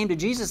when they came to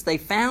Jesus, they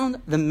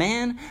found the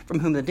man from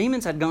whom the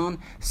demons had gone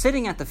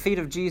sitting at the feet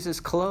of Jesus,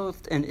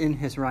 clothed and in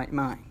his right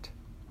mind.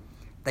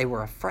 They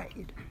were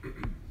afraid.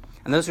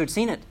 And those who had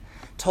seen it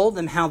told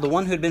them how the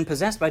one who had been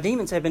possessed by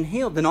demons had been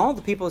healed. Then all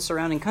the people of the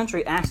surrounding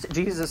country asked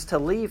Jesus to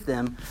leave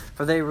them,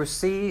 for they were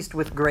seized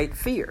with great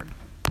fear.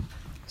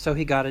 So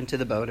he got into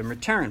the boat and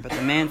returned. But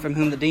the man from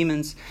whom the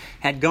demons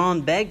had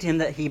gone begged him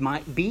that he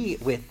might be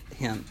with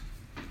him.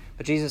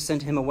 But Jesus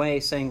sent him away,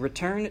 saying,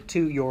 "Return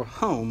to your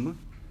home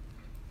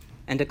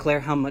and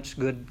declare how much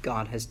good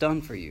God has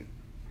done for you."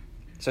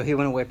 So he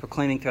went away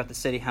proclaiming throughout the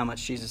city how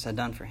much Jesus had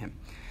done for him.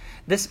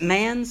 This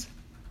man's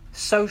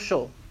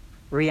social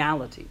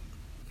reality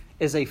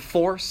is a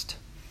forced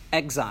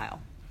exile,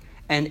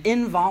 an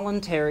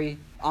involuntary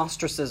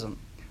ostracism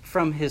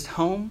from his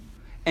home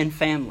and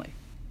family.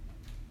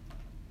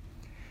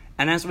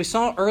 And as we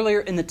saw earlier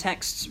in the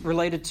texts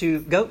related to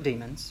goat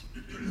demons,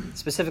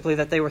 specifically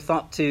that they were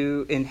thought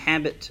to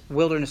inhabit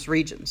wilderness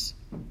regions,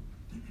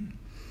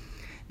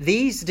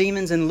 these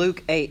demons in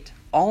Luke 8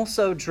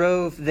 also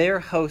drove their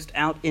host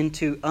out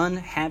into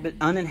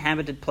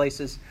uninhabited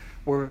places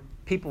where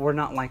people were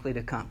not likely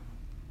to come.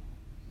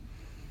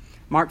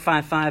 Mark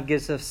 5:5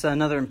 gives us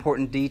another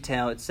important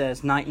detail. It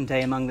says, "Night and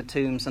day among the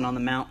tombs and on the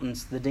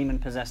mountains, the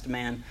demon-possessed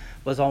man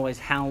was always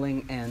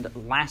howling and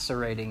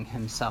lacerating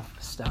himself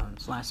with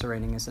stones."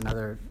 Lacerating is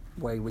another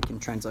way we can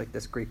translate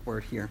this Greek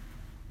word here.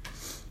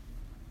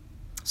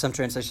 Some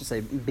translations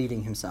say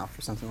beating himself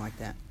or something like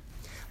that.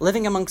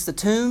 Living amongst the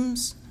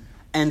tombs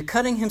and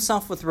cutting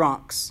himself with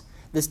rocks,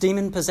 this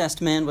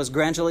demon-possessed man was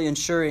gradually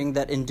ensuring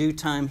that in due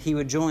time he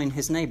would join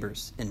his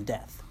neighbors in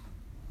death.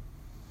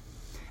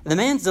 The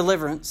man's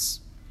deliverance,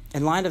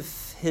 in light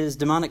of his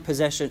demonic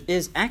possession,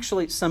 is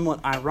actually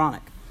somewhat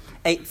ironic.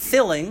 A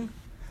filling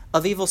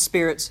of evil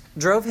spirits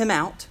drove him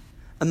out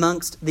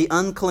amongst the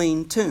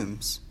unclean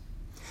tombs.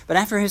 But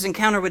after his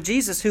encounter with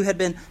Jesus, who had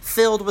been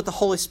filled with the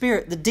Holy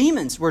Spirit, the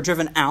demons were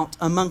driven out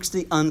amongst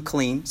the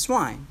unclean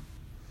swine.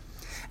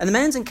 And the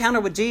man's encounter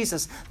with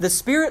Jesus, the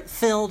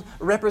Spirit-filled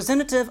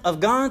representative of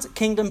God's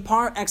kingdom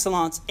par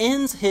excellence,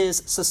 ends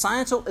his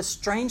societal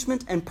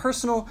estrangement and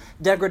personal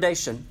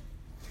degradation.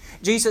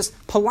 Jesus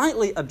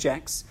politely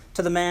objects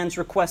to the man's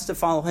request to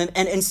follow him,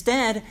 and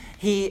instead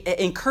he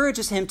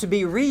encourages him to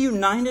be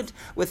reunited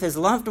with his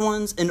loved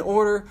ones in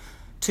order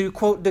to,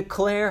 quote,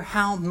 declare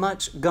how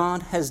much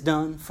God has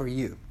done for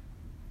you.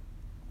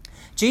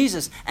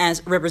 Jesus,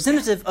 as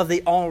representative of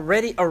the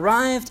already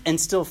arrived and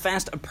still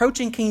fast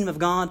approaching kingdom of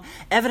God,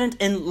 evident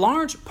in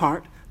large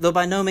part, though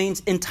by no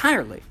means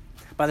entirely,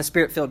 by the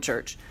Spirit-filled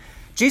church,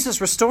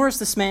 Jesus restores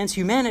this man's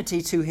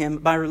humanity to him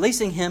by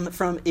releasing him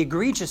from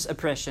egregious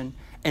oppression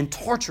and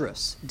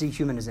torturous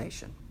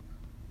dehumanization.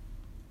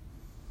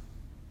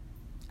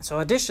 So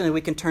additionally,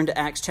 we can turn to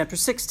Acts chapter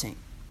 16.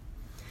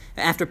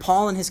 After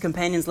Paul and his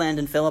companions land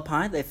in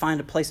Philippi, they find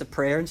a place of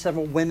prayer and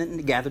several women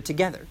gathered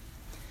together.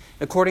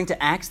 According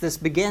to Acts, this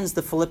begins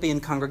the Philippian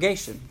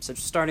congregation. So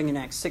starting in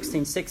Acts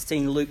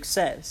 16:16, Luke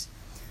says,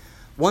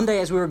 "One day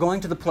as we were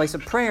going to the place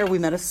of prayer, we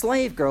met a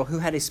slave girl who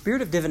had a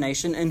spirit of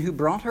divination and who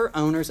brought her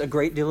owners a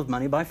great deal of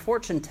money by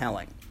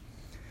fortune-telling.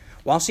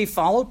 While she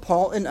followed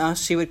Paul and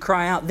us, she would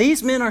cry out,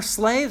 'These men are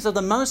slaves of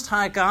the Most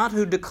High God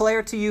who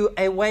declare to you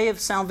a way of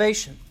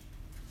salvation.'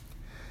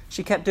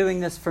 She kept doing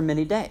this for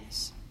many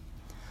days.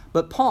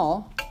 But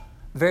Paul,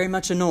 very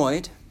much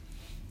annoyed,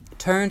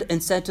 turned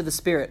and said to the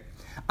spirit,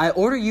 'I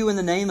order you in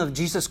the name of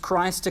Jesus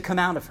Christ to come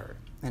out of her.'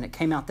 And it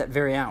came out that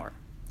very hour.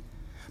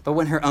 But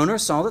when her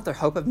owners saw that their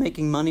hope of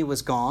making money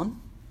was gone,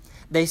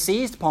 they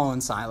seized Paul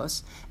and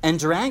Silas and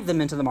dragged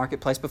them into the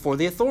marketplace before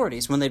the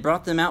authorities. When they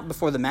brought them out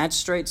before the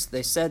magistrates,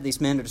 they said,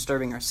 'These men are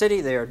disturbing our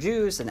city. They are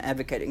Jews and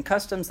advocating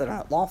customs that are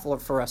not lawful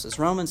for us as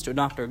Romans to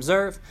adopt or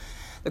observe.'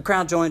 The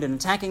crowd joined in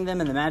attacking them,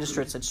 and the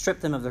magistrates had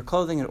stripped them of their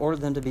clothing and ordered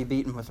them to be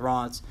beaten with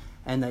rods,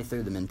 and they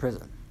threw them in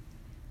prison."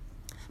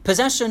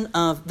 Possession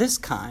of this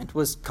kind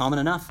was common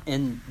enough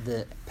in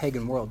the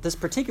pagan world. This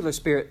particular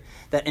spirit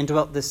that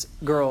indwelt this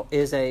girl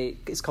is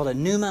called a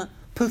pneuma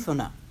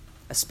puthona,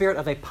 a spirit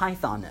of a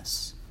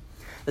pythoness.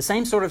 The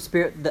same sort of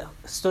spirit that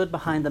stood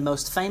behind the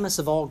most famous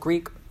of all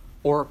Greek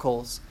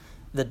oracles,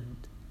 the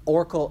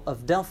Oracle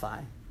of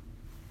Delphi,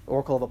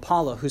 Oracle of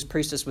Apollo, whose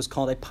priestess was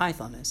called a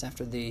pythoness,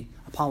 after the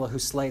Apollo who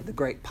slayed the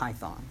great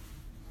python.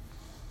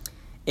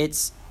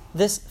 It's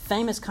this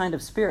famous kind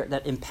of spirit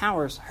that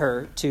empowers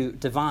her to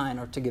divine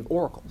or to give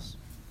oracles.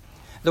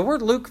 The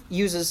word Luke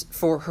uses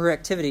for her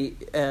activity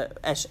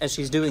as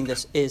she's doing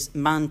this is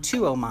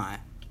mantuomai.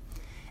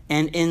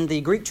 And in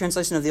the Greek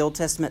translation of the Old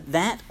Testament,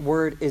 that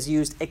word is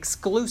used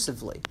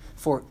exclusively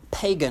for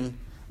pagan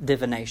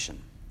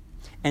divination.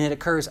 And it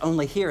occurs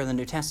only here in the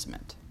New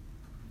Testament.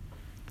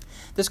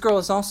 This girl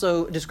is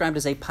also described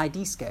as a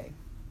paidiske,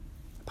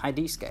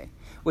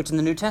 which in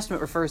the New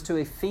Testament refers to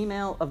a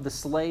female of the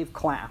slave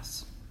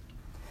class.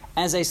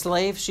 As a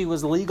slave, she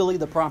was legally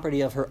the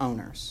property of her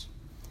owners.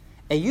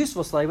 A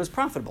useful slave was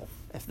profitable,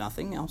 if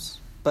nothing else.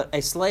 But a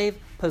slave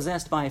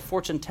possessed by a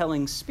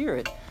fortune-telling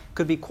spirit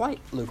could be quite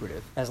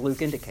lucrative, as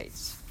Luke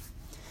indicates.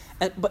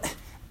 But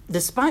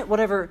despite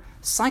whatever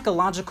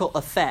psychological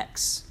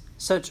effects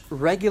such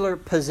regular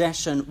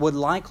possession would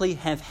likely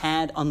have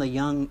had on the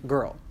young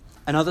girl,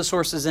 and other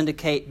sources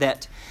indicate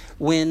that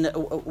when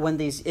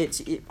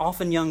it's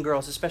often young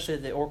girls, especially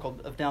the Oracle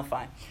of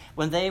Delphi,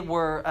 when they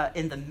were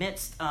in the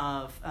midst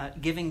of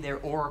giving their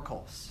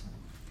oracles,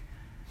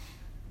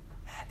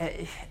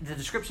 the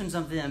descriptions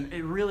of them,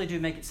 it really do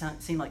make it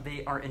seem like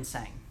they are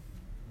insane.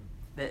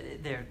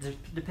 There's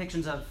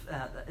depictions of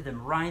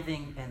them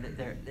writhing, and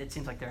it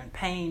seems like they're in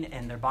pain,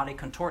 and their body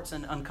contorts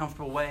in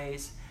uncomfortable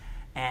ways,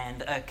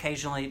 and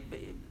occasionally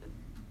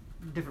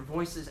different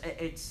voices.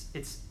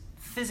 It's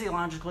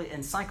physiologically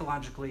and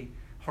psychologically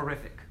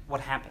horrific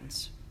what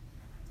happens.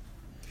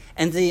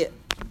 And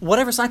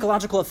whatever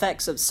psychological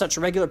effects of such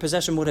regular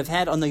possession would have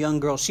had on the young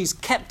girl, she's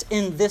kept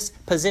in this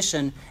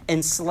position,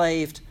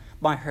 enslaved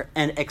by her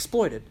and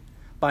exploited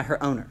by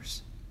her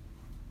owners.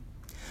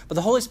 But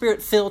the Holy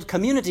Spirit-filled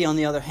community, on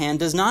the other hand,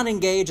 does not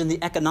engage in the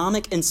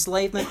economic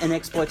enslavement and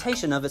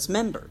exploitation of its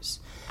members.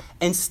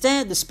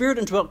 Instead, the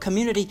Spirit-indwelt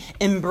community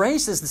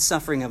embraces the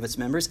suffering of its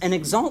members and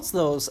exalts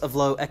those of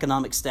low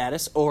economic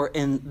status, or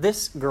in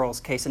this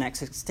girl's case in Acts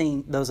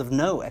 16, those of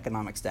no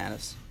economic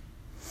status.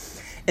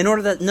 In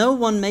order that no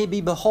one may be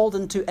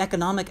beholden to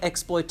economic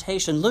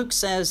exploitation, Luke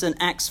says in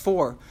Acts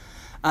 4,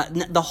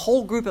 the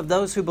whole group of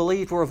those who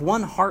believed were of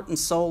one heart and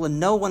soul, and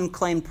no one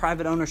claimed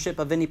private ownership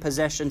of any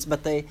possessions,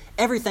 but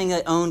everything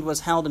they owned was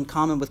held in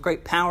common. With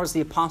great powers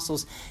the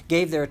apostles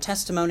gave their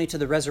testimony to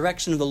the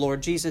resurrection of the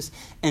Lord Jesus,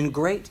 and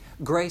great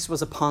grace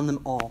was upon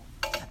them all.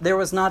 There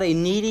was not a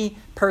needy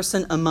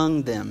person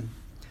among them,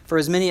 For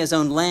as many as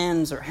owned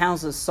lands or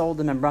houses sold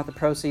them and brought the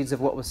proceeds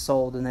of what was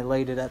sold, and they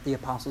laid it at the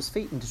apostles'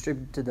 feet and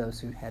distributed to those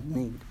who had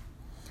need.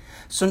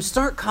 So in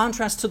stark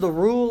contrast to the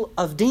rule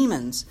of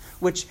demons,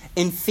 which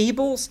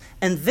enfeebles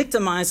and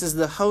victimizes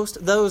the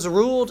host, those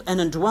ruled and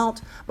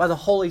indwelt by the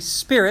Holy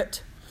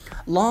Spirit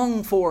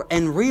long for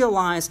and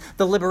realize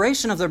the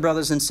liberation of their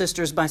brothers and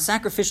sisters by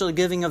sacrificially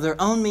giving of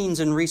their own means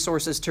and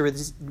resources to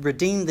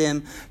redeem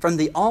them from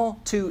the all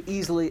too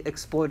easily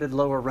exploited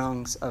lower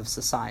rungs of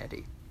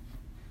society.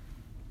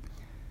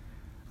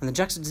 And the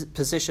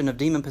juxtaposition of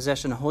demon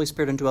possession and Holy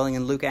Spirit indwelling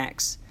in Luke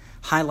Acts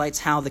highlights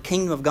how the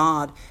kingdom of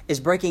God is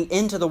breaking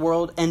into the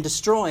world and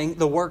destroying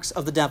the works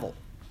of the devil.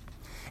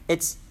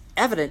 It's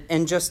evident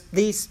in just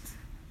these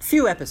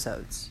few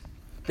episodes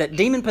that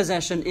demon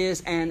possession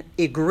is an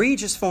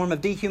egregious form of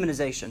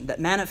dehumanization that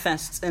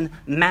manifests in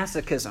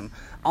masochism,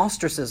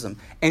 ostracism,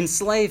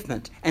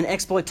 enslavement, and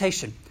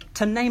exploitation,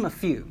 to name a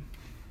few.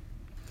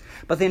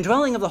 But the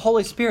indwelling of the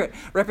Holy Spirit,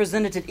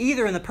 represented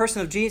either in the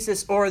person of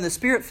Jesus or in the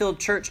Spirit-filled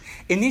church,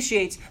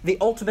 initiates the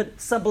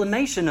ultimate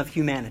sublimation of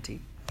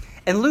humanity.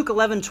 In Luke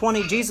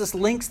 11:20, Jesus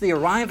links the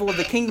arrival of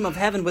the kingdom of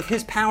heaven with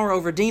his power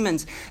over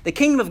demons. The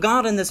kingdom of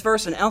God in this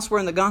verse and elsewhere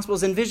in the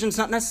Gospels envisions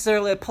not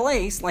necessarily a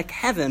place like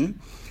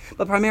heaven,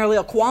 but primarily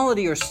a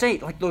quality or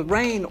state like the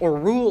reign or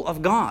rule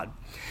of God.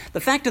 The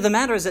fact of the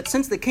matter is that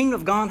since the kingdom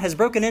of God has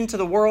broken into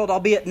the world,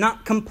 albeit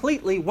not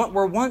completely, what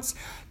were once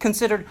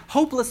considered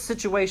hopeless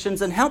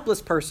situations and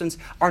helpless persons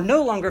are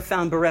no longer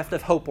found bereft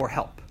of hope or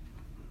help.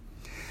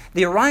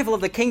 The arrival of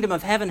the kingdom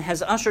of heaven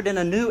has ushered in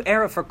a new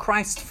era for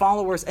Christ's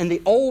followers, and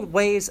the old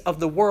ways of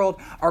the world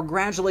are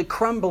gradually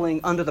crumbling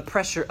under the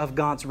pressure of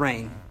God's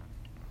reign.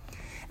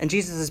 And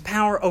Jesus'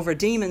 power over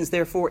demons,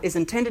 therefore, is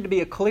intended to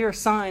be a clear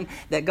sign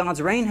that God's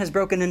reign has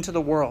broken into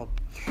the world.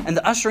 And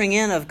the ushering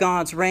in of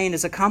God's reign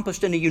is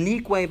accomplished in a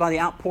unique way by the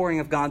outpouring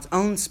of God's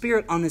own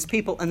Spirit on his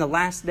people in the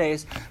last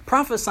days,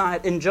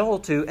 prophesied in Joel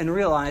 2 and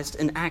realized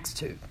in Acts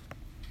 2.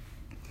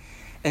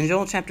 In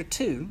Joel chapter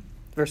 2,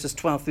 verses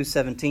 12 through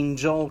 17,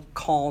 Joel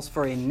calls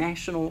for a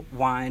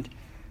nationwide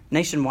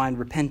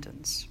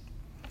repentance.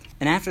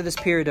 And after this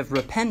period of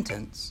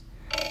repentance,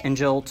 in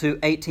Joel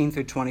 2:18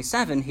 through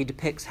 27, he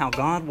depicts how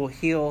God will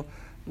heal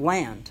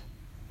land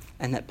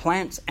and that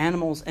plants,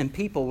 animals, and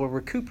people will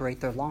recuperate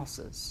their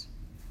losses.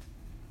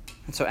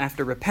 And so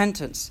after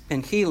repentance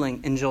and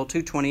healing in Joel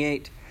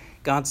 2:28,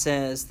 God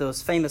says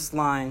those famous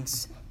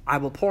lines, "I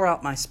will pour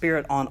out my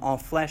Spirit on all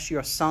flesh.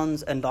 Your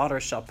sons and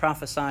daughters shall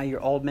prophesy.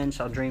 Your old men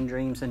shall dream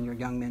dreams, and your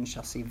young men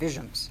shall see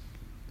visions.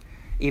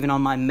 Even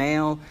on my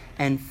male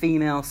and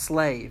female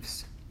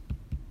slaves.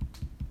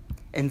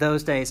 In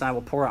those days I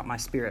will pour out my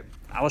Spirit.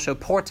 I will show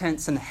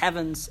portents in the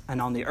heavens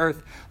and on the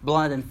earth,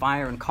 blood and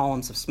fire and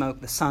columns of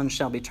smoke. The sun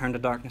shall be turned to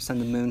darkness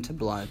and the moon to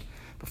blood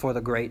before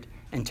the great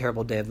and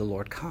terrible day of the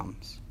Lord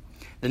comes.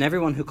 Then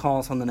everyone who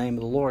calls on the name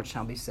of the Lord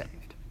shall be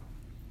saved."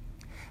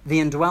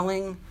 The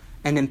indwelling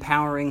and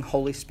empowering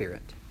Holy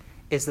Spirit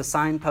is the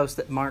signpost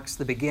that marks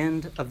the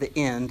beginning of the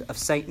end of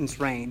Satan's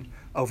reign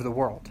over the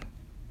world.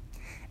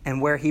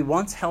 And where he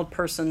once held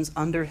persons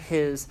under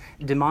his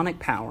demonic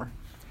power,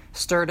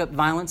 stirred up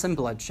violence and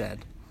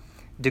bloodshed,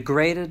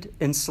 degraded,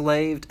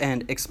 enslaved,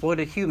 and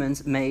exploited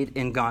humans made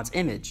in God's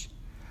image,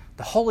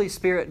 the Holy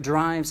Spirit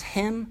drives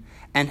him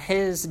and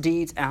his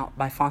deeds out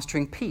by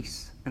fostering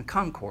peace and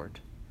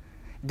concord,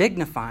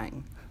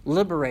 dignifying,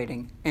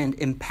 liberating, and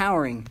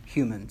empowering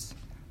humans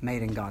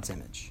made in God's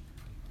image.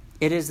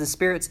 It is the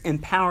Spirit's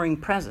empowering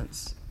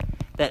presence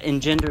that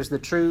engenders the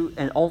true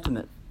and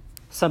ultimate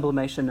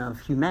sublimation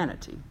of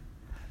humanity,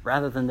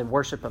 rather than the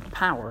worship of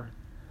power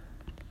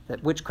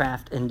that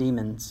witchcraft and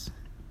demons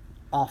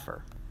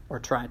offer or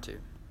try to.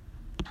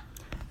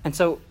 And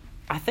so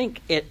I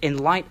think in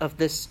light of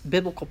this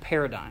biblical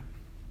paradigm,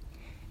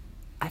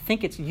 I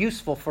think it's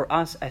useful for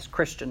us as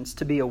Christians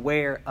to be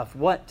aware of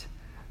what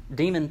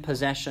demon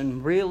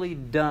possession really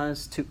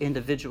does to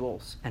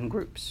individuals and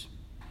groups.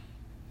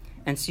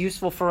 And it's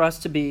useful for us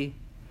to be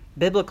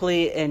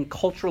biblically and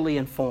culturally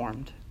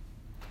informed,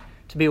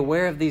 to be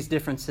aware of these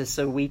differences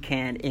so we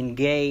can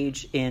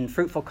engage in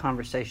fruitful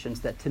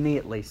conversations that, to me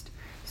at least,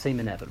 seem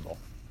inevitable.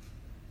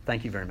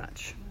 Thank you very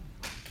much.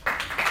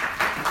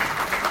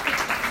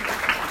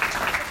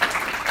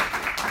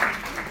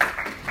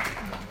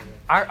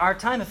 Our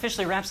time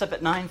officially wraps up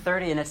at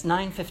 9:30, and it's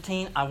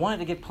 9:15. I wanted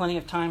to give plenty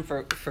of time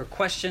for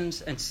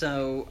questions, and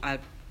so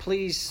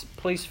please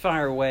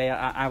fire away.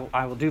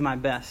 I will do my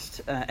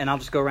best, and I'll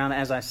just go around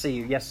as I see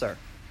you. Yes, sir.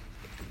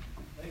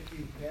 Thank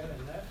you,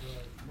 Kevin. That was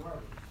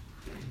marvelous.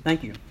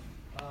 Thank you. It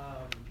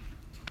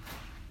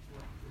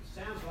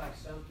sounds like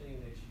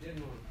something that you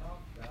didn't want to talk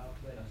about,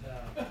 but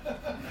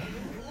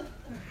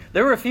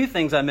There were a few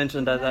things I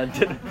mentioned that I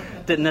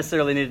didn't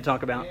necessarily need to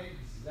talk about.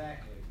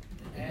 Exactly.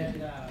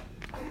 And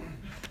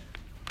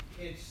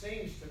it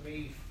seems to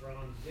me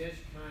from this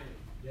kind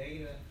of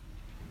data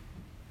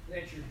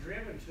that you're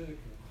driven to the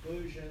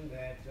conclusion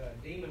that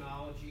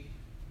demonology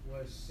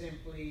was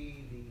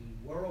simply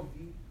the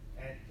worldview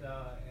at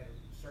a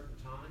certain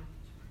time.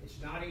 It's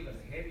not even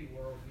a heavy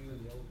worldview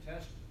in the Old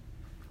Testament.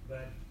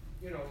 But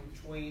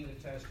between the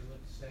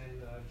Testaments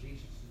and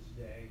Jesus'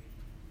 day,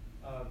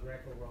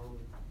 Greco-Roman.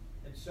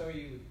 And so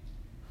you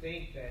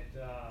think that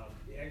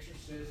the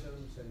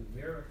exorcisms and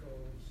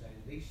miracles and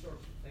these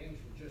sorts of things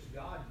were just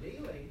God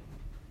dealing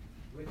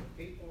with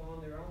the people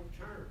on their own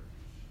terms.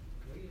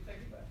 What do you think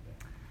about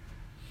that?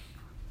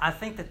 I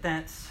think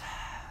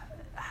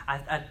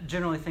I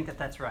generally think that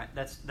that's right.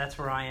 That's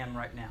where I am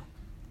right now.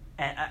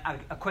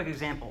 A quick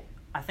example.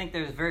 I think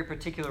there's very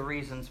particular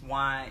reasons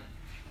why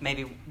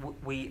maybe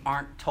we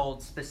aren't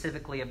told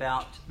specifically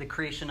about the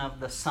creation of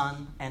the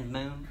sun and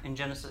moon in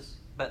Genesis,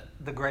 but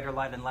the greater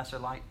light and lesser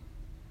light.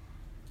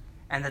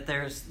 And that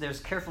there's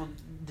careful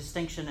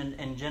distinction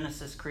in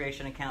Genesis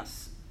creation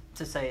accounts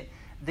to say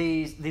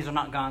these are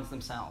not gods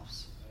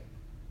themselves.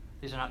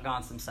 These are not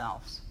gods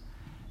themselves.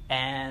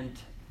 And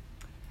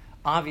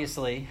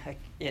obviously,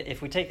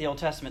 if we take the Old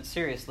Testament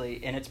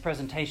seriously in its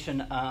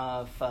presentation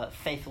of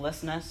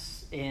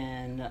faithlessness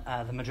in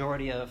the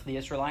majority of the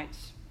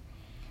Israelites,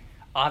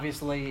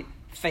 obviously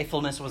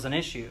faithfulness was an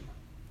issue.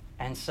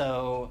 And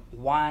so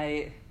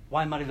why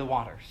muddy the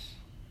waters?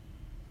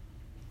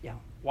 Yeah,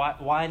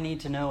 why need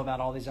to know about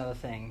all these other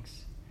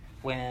things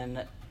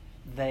when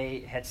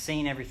they had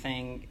seen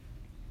everything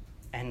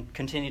and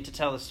continued to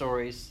tell the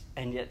stories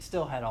and yet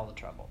still had all the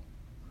trouble?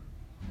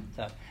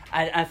 So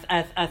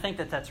I think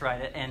that's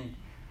right. And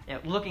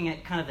looking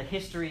at kind of the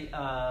history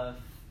of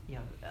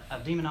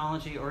of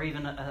demonology, or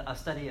even a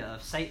study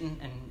of Satan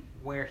and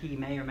where he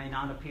may or may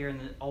not appear in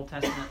the Old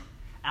Testament,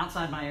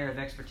 outside my area of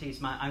expertise,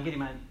 I'm getting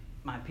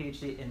my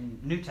PhD in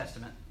New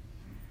Testament.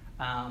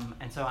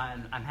 And so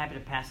I'm happy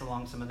to pass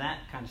along some of that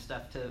kind of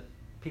stuff to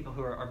people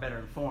who are better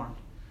informed.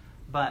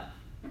 But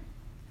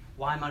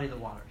why muddy the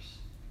waters?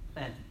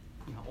 And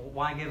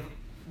why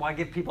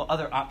give people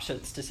other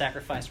options to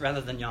sacrifice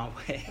rather than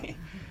Yahweh?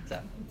 So,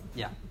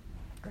 yeah,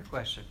 great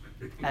question.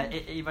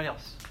 Anybody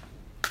else?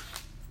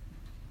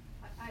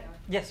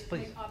 Yes,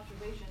 please. Make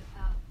observation,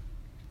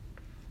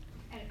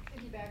 and it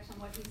piggybacks on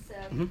what he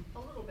said a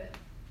little bit.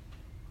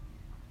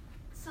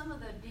 Some of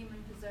the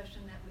demon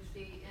possession that we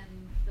see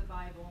in the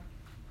Bible,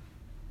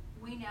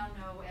 we now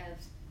know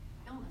as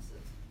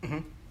illnesses,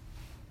 and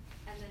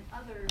then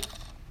others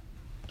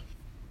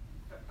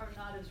are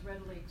not as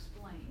readily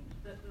explained.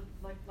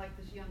 Like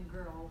this young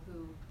girl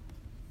who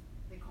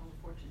they call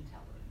a fortune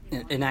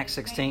teller. In Acts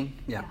 16,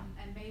 yeah.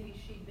 And maybe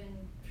she'd been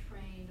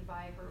trained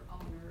by her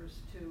owners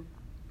to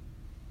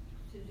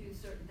do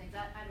certain things.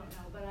 I don't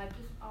know, but I've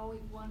just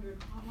always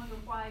wondered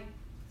why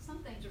some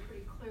things are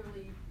pretty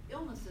clearly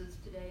illnesses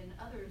today and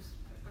others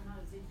are not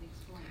as easily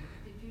explained.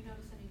 Did you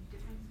notice any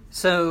differences?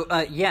 So,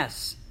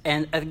 yes.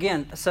 And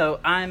again, so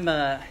I'm...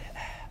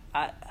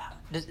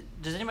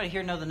 Does anybody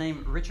here know the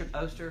name Richard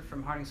Oster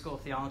from Harding School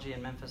of Theology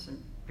in Memphis?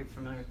 And people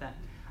familiar with that?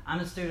 I'm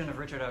a student of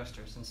Richard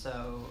Oster's, and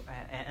so,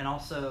 and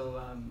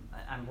also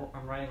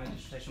I'm writing my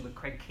dissertation with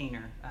Craig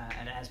Keener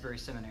at Asbury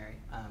Seminary.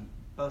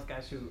 Both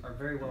guys who are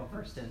very well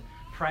versed in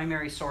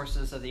primary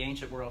sources of the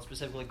ancient world,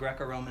 specifically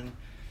Greco-Roman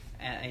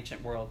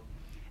ancient world.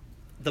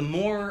 The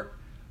more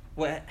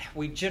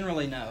we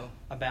generally know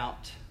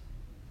about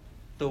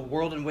the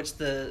world in which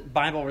the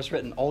Bible was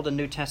written, Old and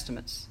New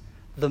Testaments,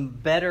 the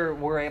better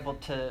we're able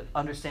to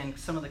understand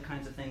some of the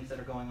kinds of things that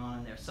are going on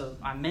in there. So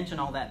I mention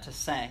all that to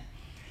say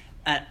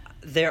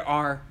there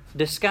are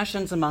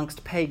discussions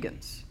amongst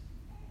pagans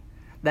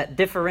that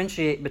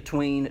differentiate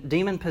between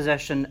demon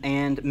possession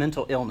and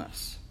mental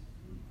illness.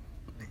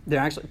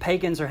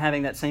 Pagans are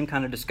having that same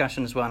kind of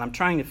discussion as well. And I'm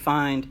trying to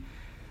find,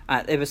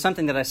 it was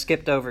something that I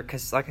skipped over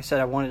because, like I said,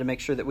 I wanted to make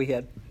sure that we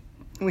had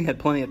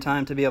plenty of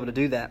time to be able to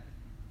do that.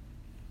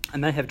 I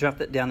may have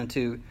dropped it down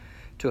into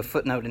a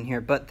footnote in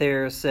here, but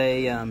there's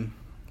a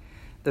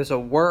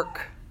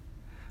work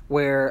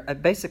where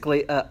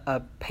basically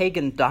a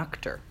pagan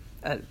doctor,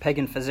 a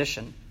pagan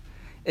physician,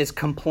 is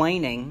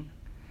complaining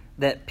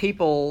that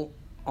people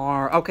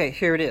are... Okay,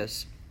 here it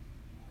is.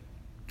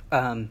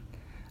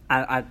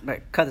 I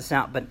cut this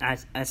out, but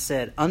I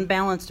said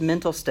unbalanced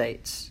mental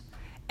states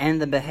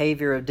and the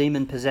behavior of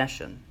demon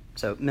possession,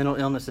 so mental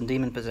illness and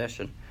demon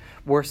possession,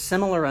 were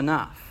similar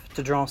enough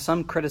to draw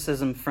some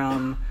criticism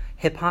from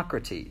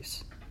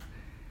Hippocrates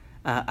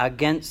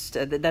against...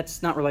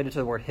 that's not related to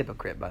the word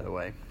hypocrite, by the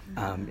way,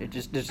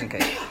 just in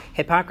case.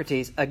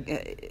 Hippocrates,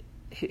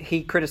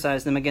 he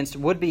criticized them against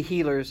would-be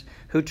healers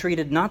who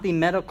treated not the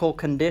medical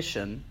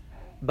condition,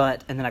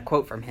 but, and then I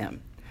quote from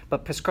him,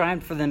 but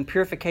prescribed for them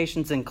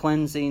purifications and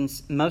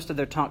cleansings, most of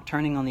their talk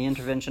turning on the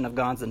intervention of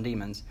gods and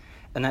demons.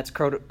 And that's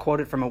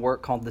quoted from a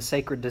work called The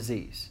Sacred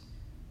Disease.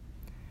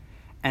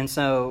 And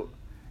so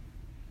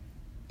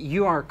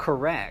you are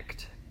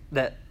correct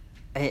that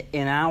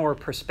in our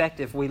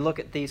perspective, we look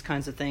at these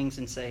kinds of things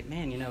and say,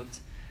 man,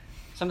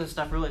 some of this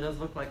stuff really does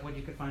look like what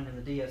you could find in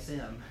the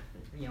DSM,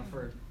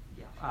 for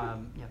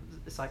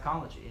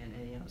psychology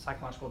and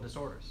psychological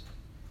disorders.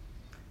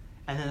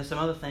 And then there's some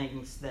other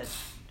things that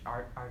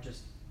are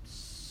just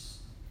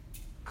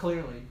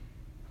clearly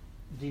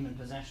demon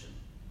possession,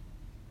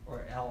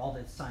 or all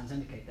the signs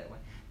indicate that way.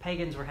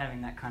 Pagans were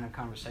having that kind of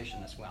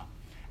conversation as well.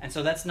 And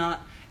so that's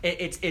not...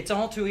 It's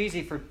all too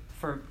easy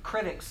for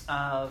critics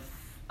of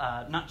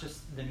not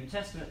just the New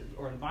Testament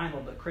or the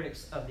Bible, but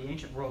critics of the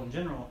ancient world in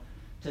general,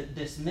 to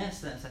dismiss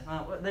that and say,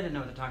 well, they didn't know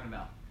what they're talking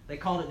about. They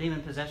called it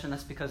demon possession.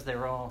 That's because they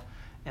were all,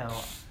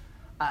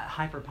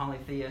 hyper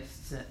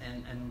polytheists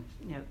and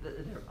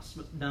they're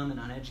dumb and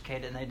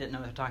uneducated and they didn't know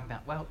what they're talking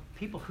about. Well,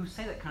 people who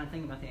say that kind of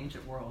thing about the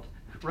ancient world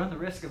run the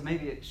risk of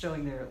maybe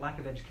showing their lack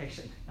of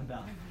education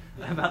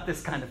about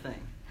this kind of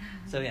thing.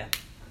 So yeah,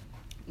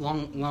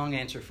 long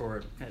answer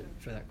for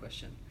that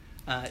question.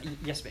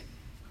 Yes, ma'am.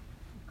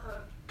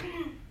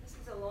 This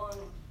is a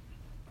long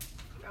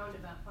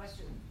roundabout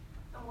question.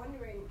 I'm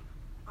wondering,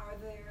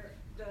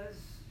 does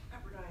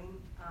Pepperdine,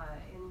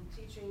 in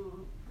teaching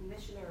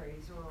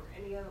missionaries or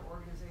any other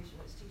organization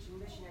that's teaching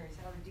missionaries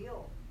how to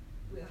deal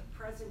with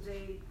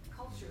present-day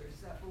cultures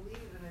that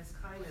believe in this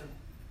kind of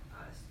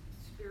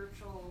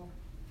spiritual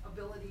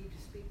ability to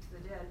speak to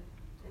the dead?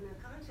 In the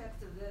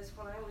context of this,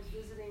 when I was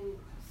visiting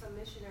some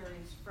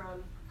missionaries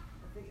from,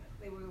 I think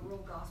they were the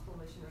World Gospel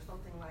Mission or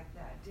something like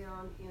that,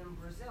 down in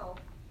Brazil,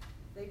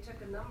 they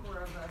took a number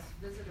of us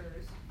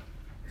visitors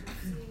to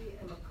see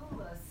a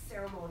macumba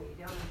ceremony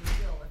down in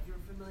Brazil, if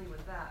you're familiar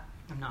with that.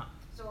 I'm not.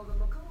 So the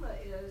macumba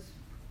is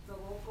the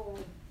local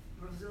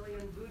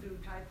Brazilian voodoo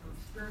type of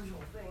spiritual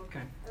thing.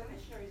 Okay. And the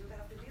missionaries would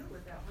have to deal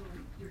with that when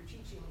you're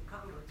teaching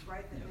converts,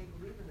 right, that they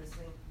believe in this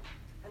thing.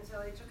 And so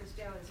they took us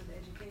down as an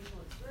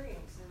educational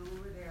experience, and we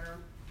were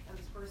there, and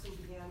this person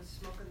began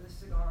smoking the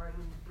cigar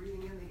and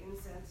breathing in the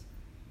incense.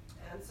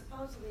 And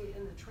supposedly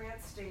in the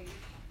trance state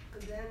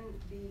could then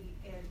be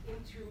an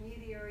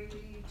intermediary to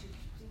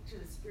speak to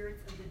the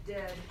spirits of the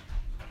dead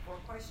for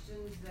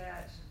questions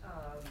that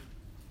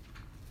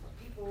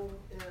people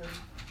in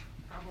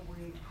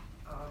probably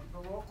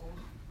the locals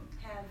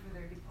had for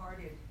their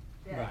departed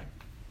dead. Right.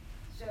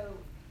 So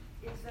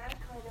is that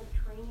kind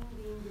of training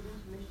being given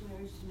to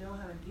missionaries to know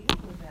how to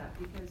deal with that?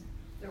 Because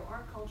there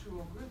are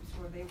cultural groups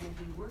where they will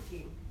be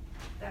working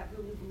that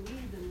really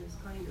believe in this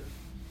kind of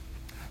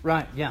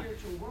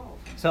spiritual world.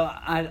 So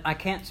I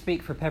can't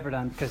speak for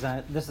Pepperdine because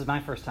this is my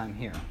first time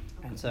here,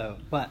 and so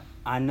but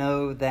I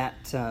know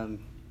that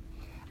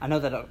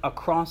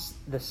across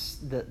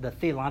the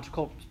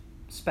theological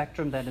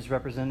spectrum that is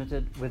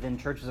represented within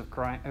churches of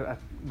Christ,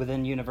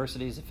 within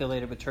universities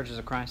affiliated with Churches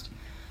of Christ,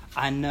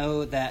 I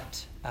know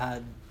that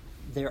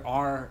there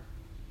are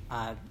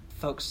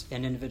folks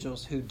and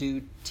individuals who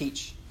do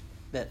teach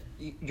that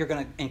you're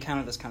going to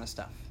encounter this kind of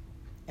stuff,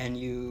 and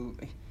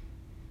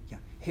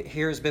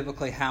here's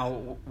biblically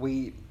how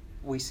we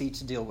see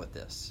to deal with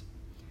this.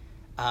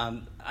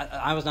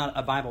 I was not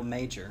a Bible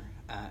major,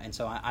 and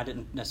so I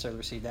didn't necessarily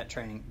receive that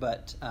training,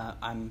 but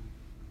I'm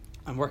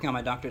working on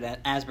my doctorate at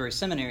Asbury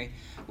Seminary,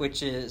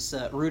 which is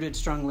rooted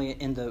strongly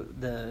in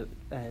the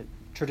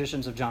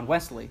traditions of John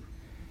Wesley,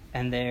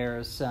 and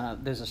there's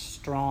a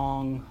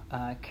strong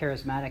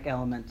charismatic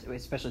element,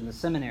 especially in the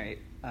seminary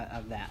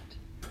of that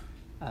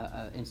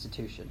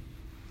institution,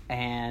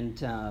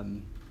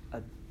 and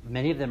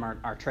many of them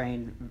are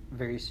trained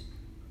very,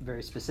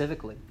 very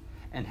specifically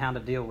in how to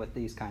deal with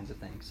these kinds of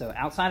things. So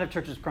outside of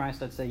Churches of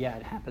Christ, I'd say, yeah,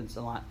 it happens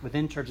a lot.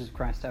 Within Churches of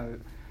Christ,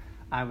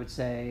 I would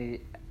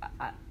say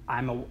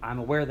I'm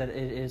aware that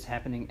it is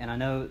happening, and I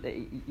know that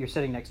you're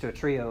sitting next to a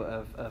trio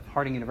of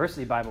Harding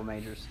University Bible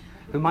majors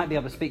who might be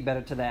able to speak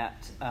better to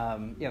that,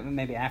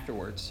 maybe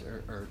afterwards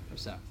or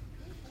so.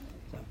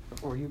 So,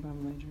 were you a Bible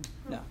major?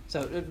 No.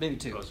 So maybe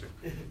two. Closer.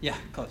 Yeah,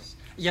 close.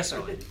 Yes, sir.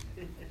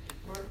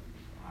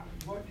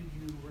 What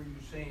were you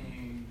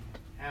saying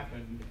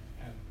happened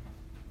at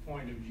the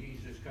point of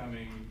Jesus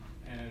coming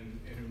and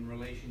in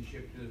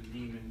relationship to the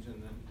demons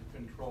and the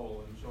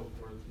control and so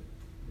forth?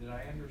 Did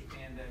I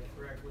understand that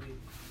correctly?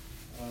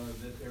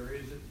 That there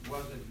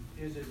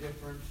is a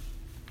difference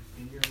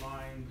in your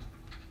mind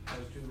as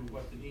to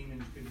what the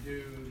demons could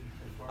do?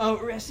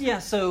 Yeah.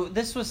 So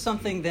this was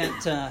something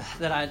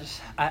that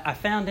I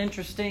found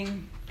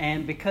interesting,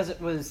 and because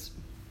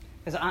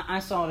I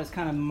saw it as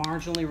kind of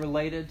marginally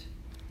related.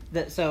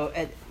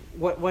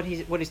 What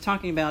he's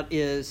talking about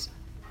is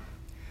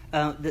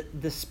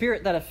the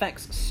spirit that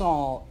affects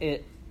Saul.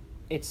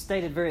 It's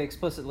stated very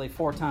explicitly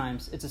 4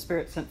 times. It's a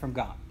spirit sent from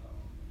God.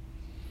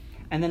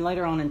 And then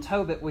later on in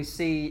Tobit, we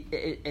see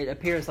it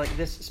appears like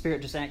this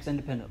spirit just acts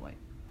independently.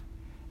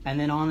 And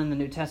then on in the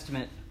New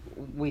Testament,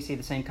 we see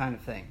the same kind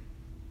of thing.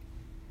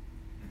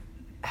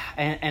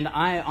 And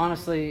I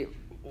honestly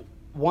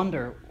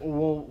wonder,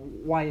 well,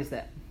 why is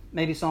that?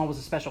 Maybe Saul was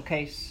a special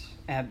case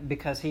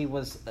because he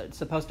was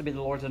supposed to be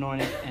the Lord's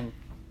anointed, and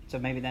so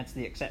maybe that's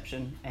the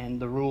exception. And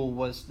the rule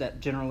was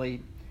that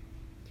generally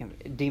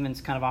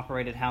demons kind of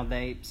operated how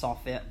they saw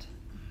fit.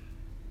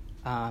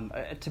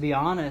 To be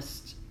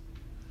honest,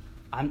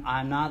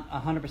 I'm not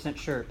 100%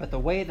 sure, but the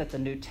way that the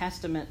New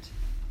Testament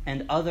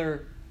and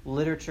other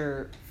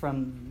literature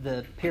from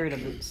the period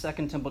of the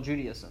Second Temple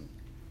Judaism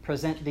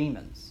present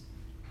demons,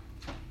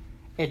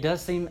 it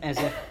does seem as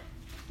if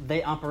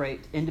they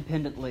operate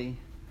independently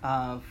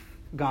of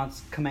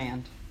God's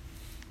command,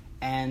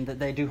 and that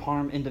they do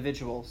harm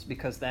individuals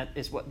because that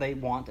is what they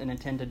want and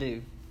intend to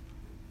do,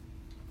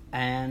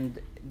 and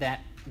that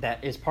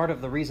that is part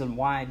of the reason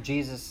why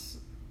Jesus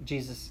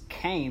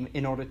came,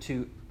 in order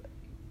to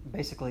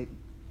basically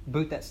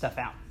boot that stuff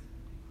out.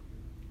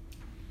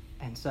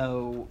 And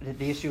so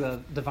the issue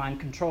of divine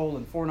control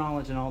and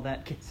foreknowledge and all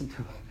that gets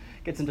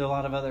into a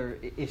lot of other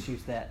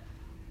issues that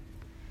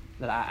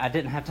I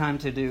didn't have time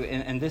to do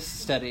in this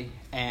study,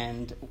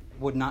 and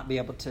would not be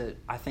able to,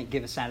 I think,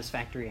 give a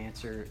satisfactory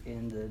answer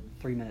in the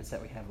 3 minutes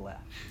that we have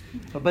left.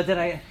 But did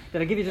I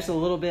give you just a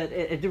little bit?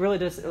 It really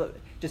does.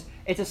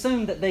 It's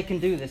assumed that they can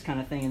do this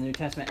kind of thing in the New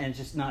Testament, and it's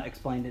just not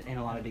explained in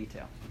a lot of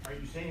detail. Are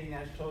you saying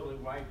that's totally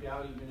wiped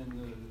out even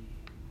in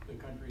the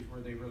countries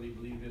where they really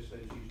believe this, as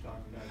he's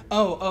talking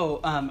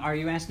about? Are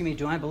you asking me,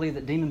 do I believe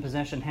that demon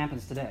possession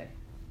happens today?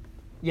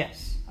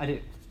 Yes, I do.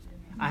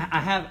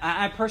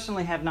 I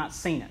personally have not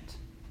seen it.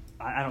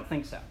 I don't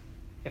think so.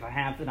 If I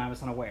have, then I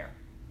was unaware.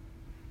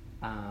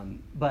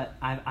 But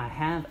I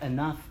have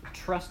enough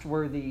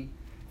trustworthy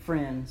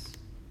friends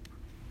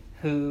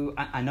who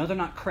I know they're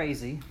not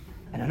crazy,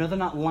 and I know they're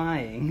not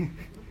lying.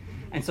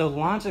 And so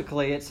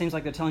logically, it seems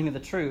like they're telling me the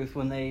truth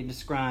when they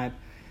describe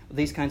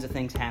these kinds of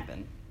things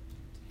happen.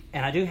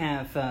 And I do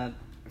have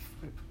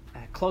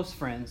close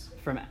friends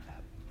from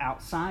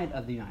outside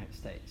of the United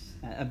States.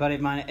 A buddy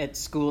of mine at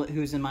school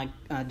who's in my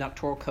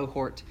doctoral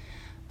cohort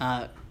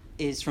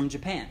is from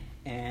Japan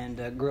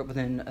and grew up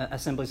within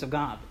Assemblies of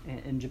God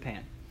in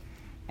Japan.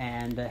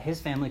 And his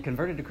family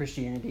converted to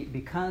Christianity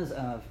because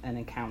of an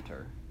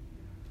encounter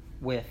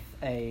with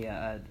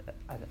a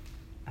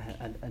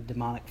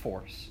demonic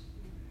force.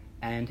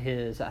 And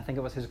I think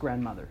it was his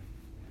grandmother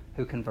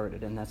who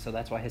converted, and that's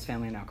why his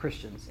family are now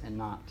Christians and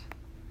not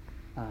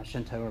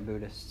Shinto or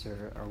Buddhists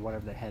or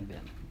whatever they had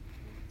been.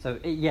 So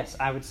yes,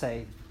 I would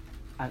say,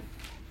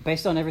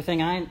 based on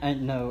everything I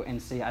know and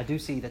see, I do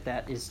see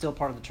that is still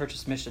part of the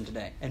church's mission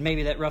today. And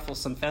maybe that ruffles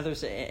some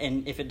feathers,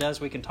 and if it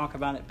does, we can talk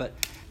about it. But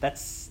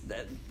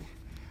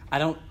I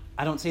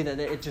don't see that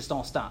it just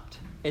all stopped.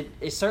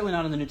 It's certainly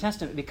not in the New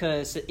Testament,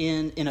 because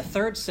in a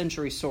 3rd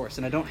century source,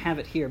 and I don't have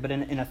it here, but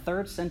in a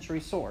 3rd century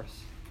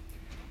source,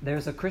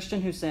 there's a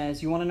Christian who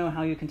says, you want to know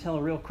how you can tell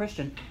a real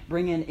Christian?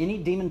 Bring in any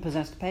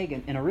demon-possessed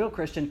pagan, and a real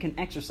Christian can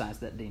exorcise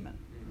that demon.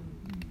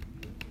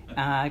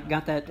 I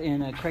got that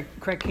in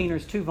Craig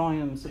Keener's 2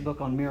 volumes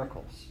book on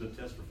miracles. The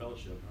test for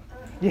fellowship,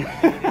 huh? Yeah.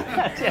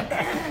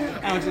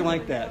 How would you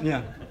like that?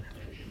 Yeah.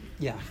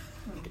 Yeah.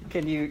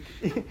 Can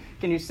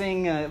you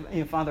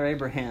sing Father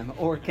Abraham,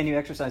 or can you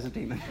exorcise a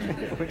demon?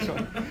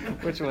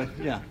 Which one?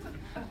 Yeah.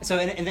 So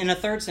in a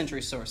 3rd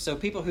century source. So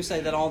people who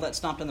say that all that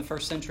stopped in the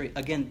 1st century,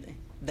 again,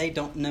 they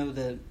don't know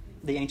the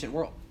ancient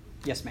world.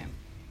 Yes, ma'am.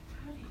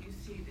 How do you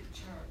see the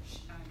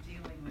church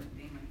dealing with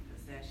demon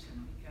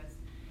possession? Because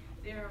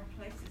there are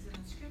places in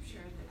the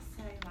scripture that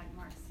say, like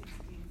Mark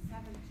 16:17,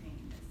 that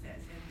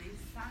says, "And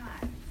these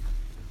signs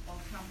will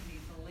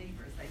accompany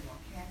believers; they will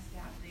cast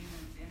out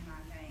demons in my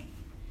name."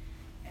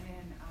 And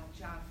in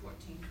John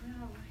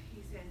 14:12,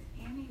 he says,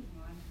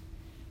 "Anyone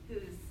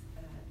who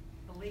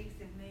believes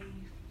in me,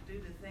 do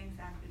the things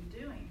I've been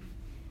doing,"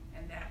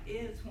 and that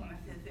is one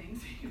of the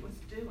things he was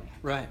doing.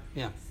 Right.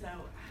 Yeah. So,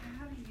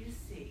 how do you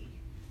see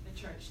the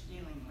church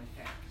dealing with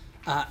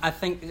that? I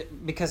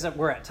think, because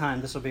we're at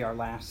time, this will be our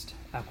last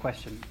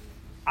question.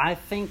 I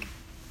think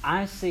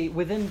I see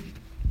within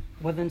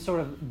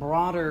sort of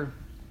broader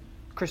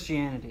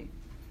Christianity,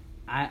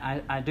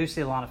 I do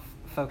see a lot of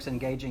folks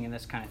engaging in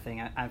this kind of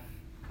thing.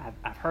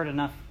 I've heard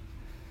enough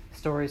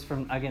stories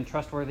from, again,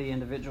 trustworthy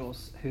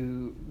individuals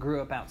who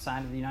grew up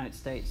outside of the United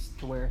States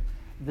to where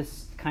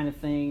this kind of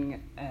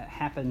thing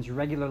happens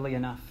regularly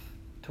enough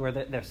to where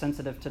they're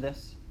sensitive to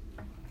this.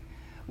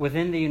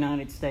 Within the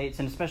United States,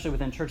 and especially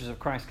within Churches of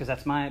Christ, because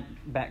that's my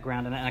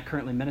background, and I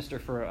currently minister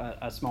for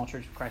a small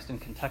Church of Christ in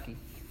Kentucky,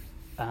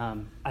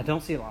 I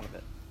don't see a lot of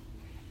it.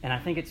 And I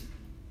think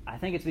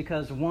it's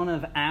because one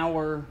of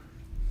our...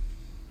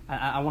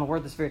 I want to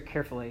word this very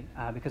carefully,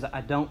 because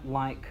I don't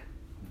like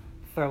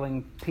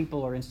throwing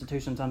people or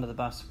institutions under the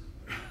bus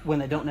when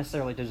they don't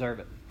necessarily deserve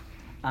it.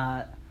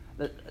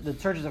 The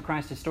Churches of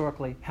Christ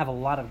historically have a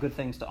lot of good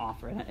things to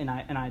offer, and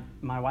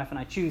my wife and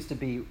I choose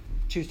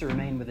to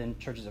remain within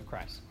Churches of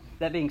Christ.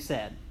 That being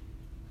said,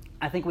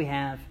 I think we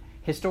have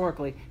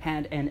historically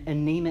had an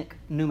anemic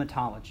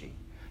pneumatology.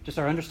 Just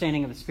our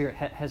understanding of the Spirit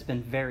has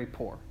been very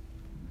poor,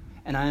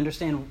 and I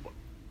understand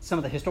some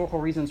of the historical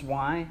reasons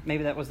why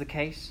maybe that was the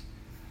case.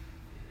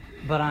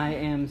 But I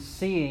am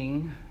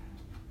seeing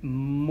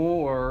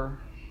more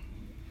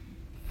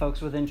folks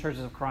within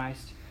Churches of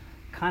Christ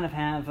kind of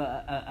have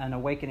an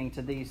awakening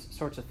to these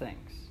sorts of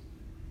things.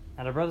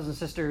 Now, the brothers and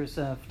sisters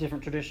of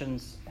different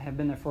traditions have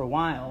been there for a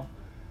while,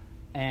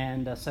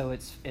 and so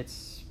it's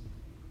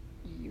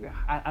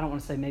I don't want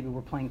to say maybe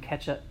we're playing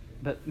catch-up,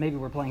 but maybe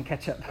we're playing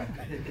catch-up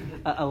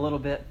a little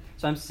bit.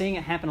 So I'm seeing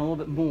it happen a little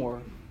bit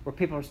more, where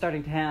people are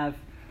starting to have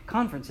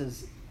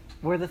conferences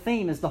where the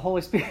theme is the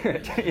Holy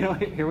Spirit.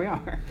 Here we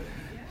are.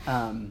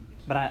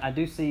 But I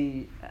do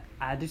see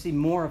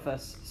more of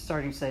us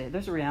starting to say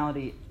there's a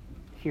reality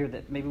here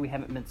that maybe we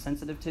haven't been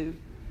sensitive to,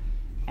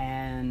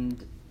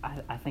 and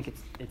I think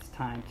it's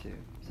time to.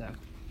 So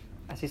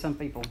I see some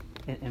people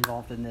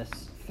involved in this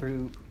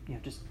through,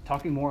 just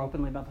talking more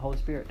openly about the Holy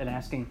Spirit and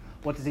asking,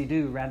 what does he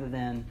do, rather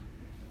than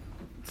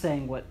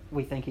saying what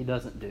we think he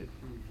doesn't do.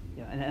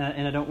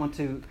 And I don't want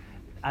to,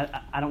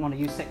 I don't want to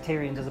use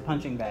sectarians as a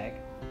punching bag,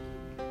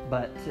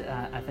 but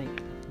I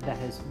think that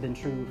has been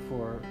true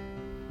for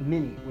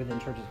many within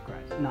churches of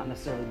Christ, not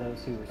necessarily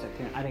those who were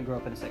sectarian. I didn't grow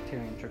up in a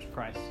sectarian Church of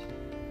Christ,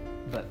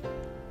 but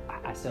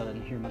I still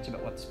didn't hear much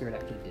about what the Spirit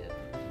actually did.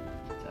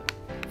 So,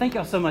 thank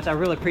y'all so much. I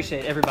really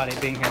appreciate everybody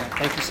being here.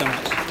 Thank you so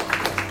much.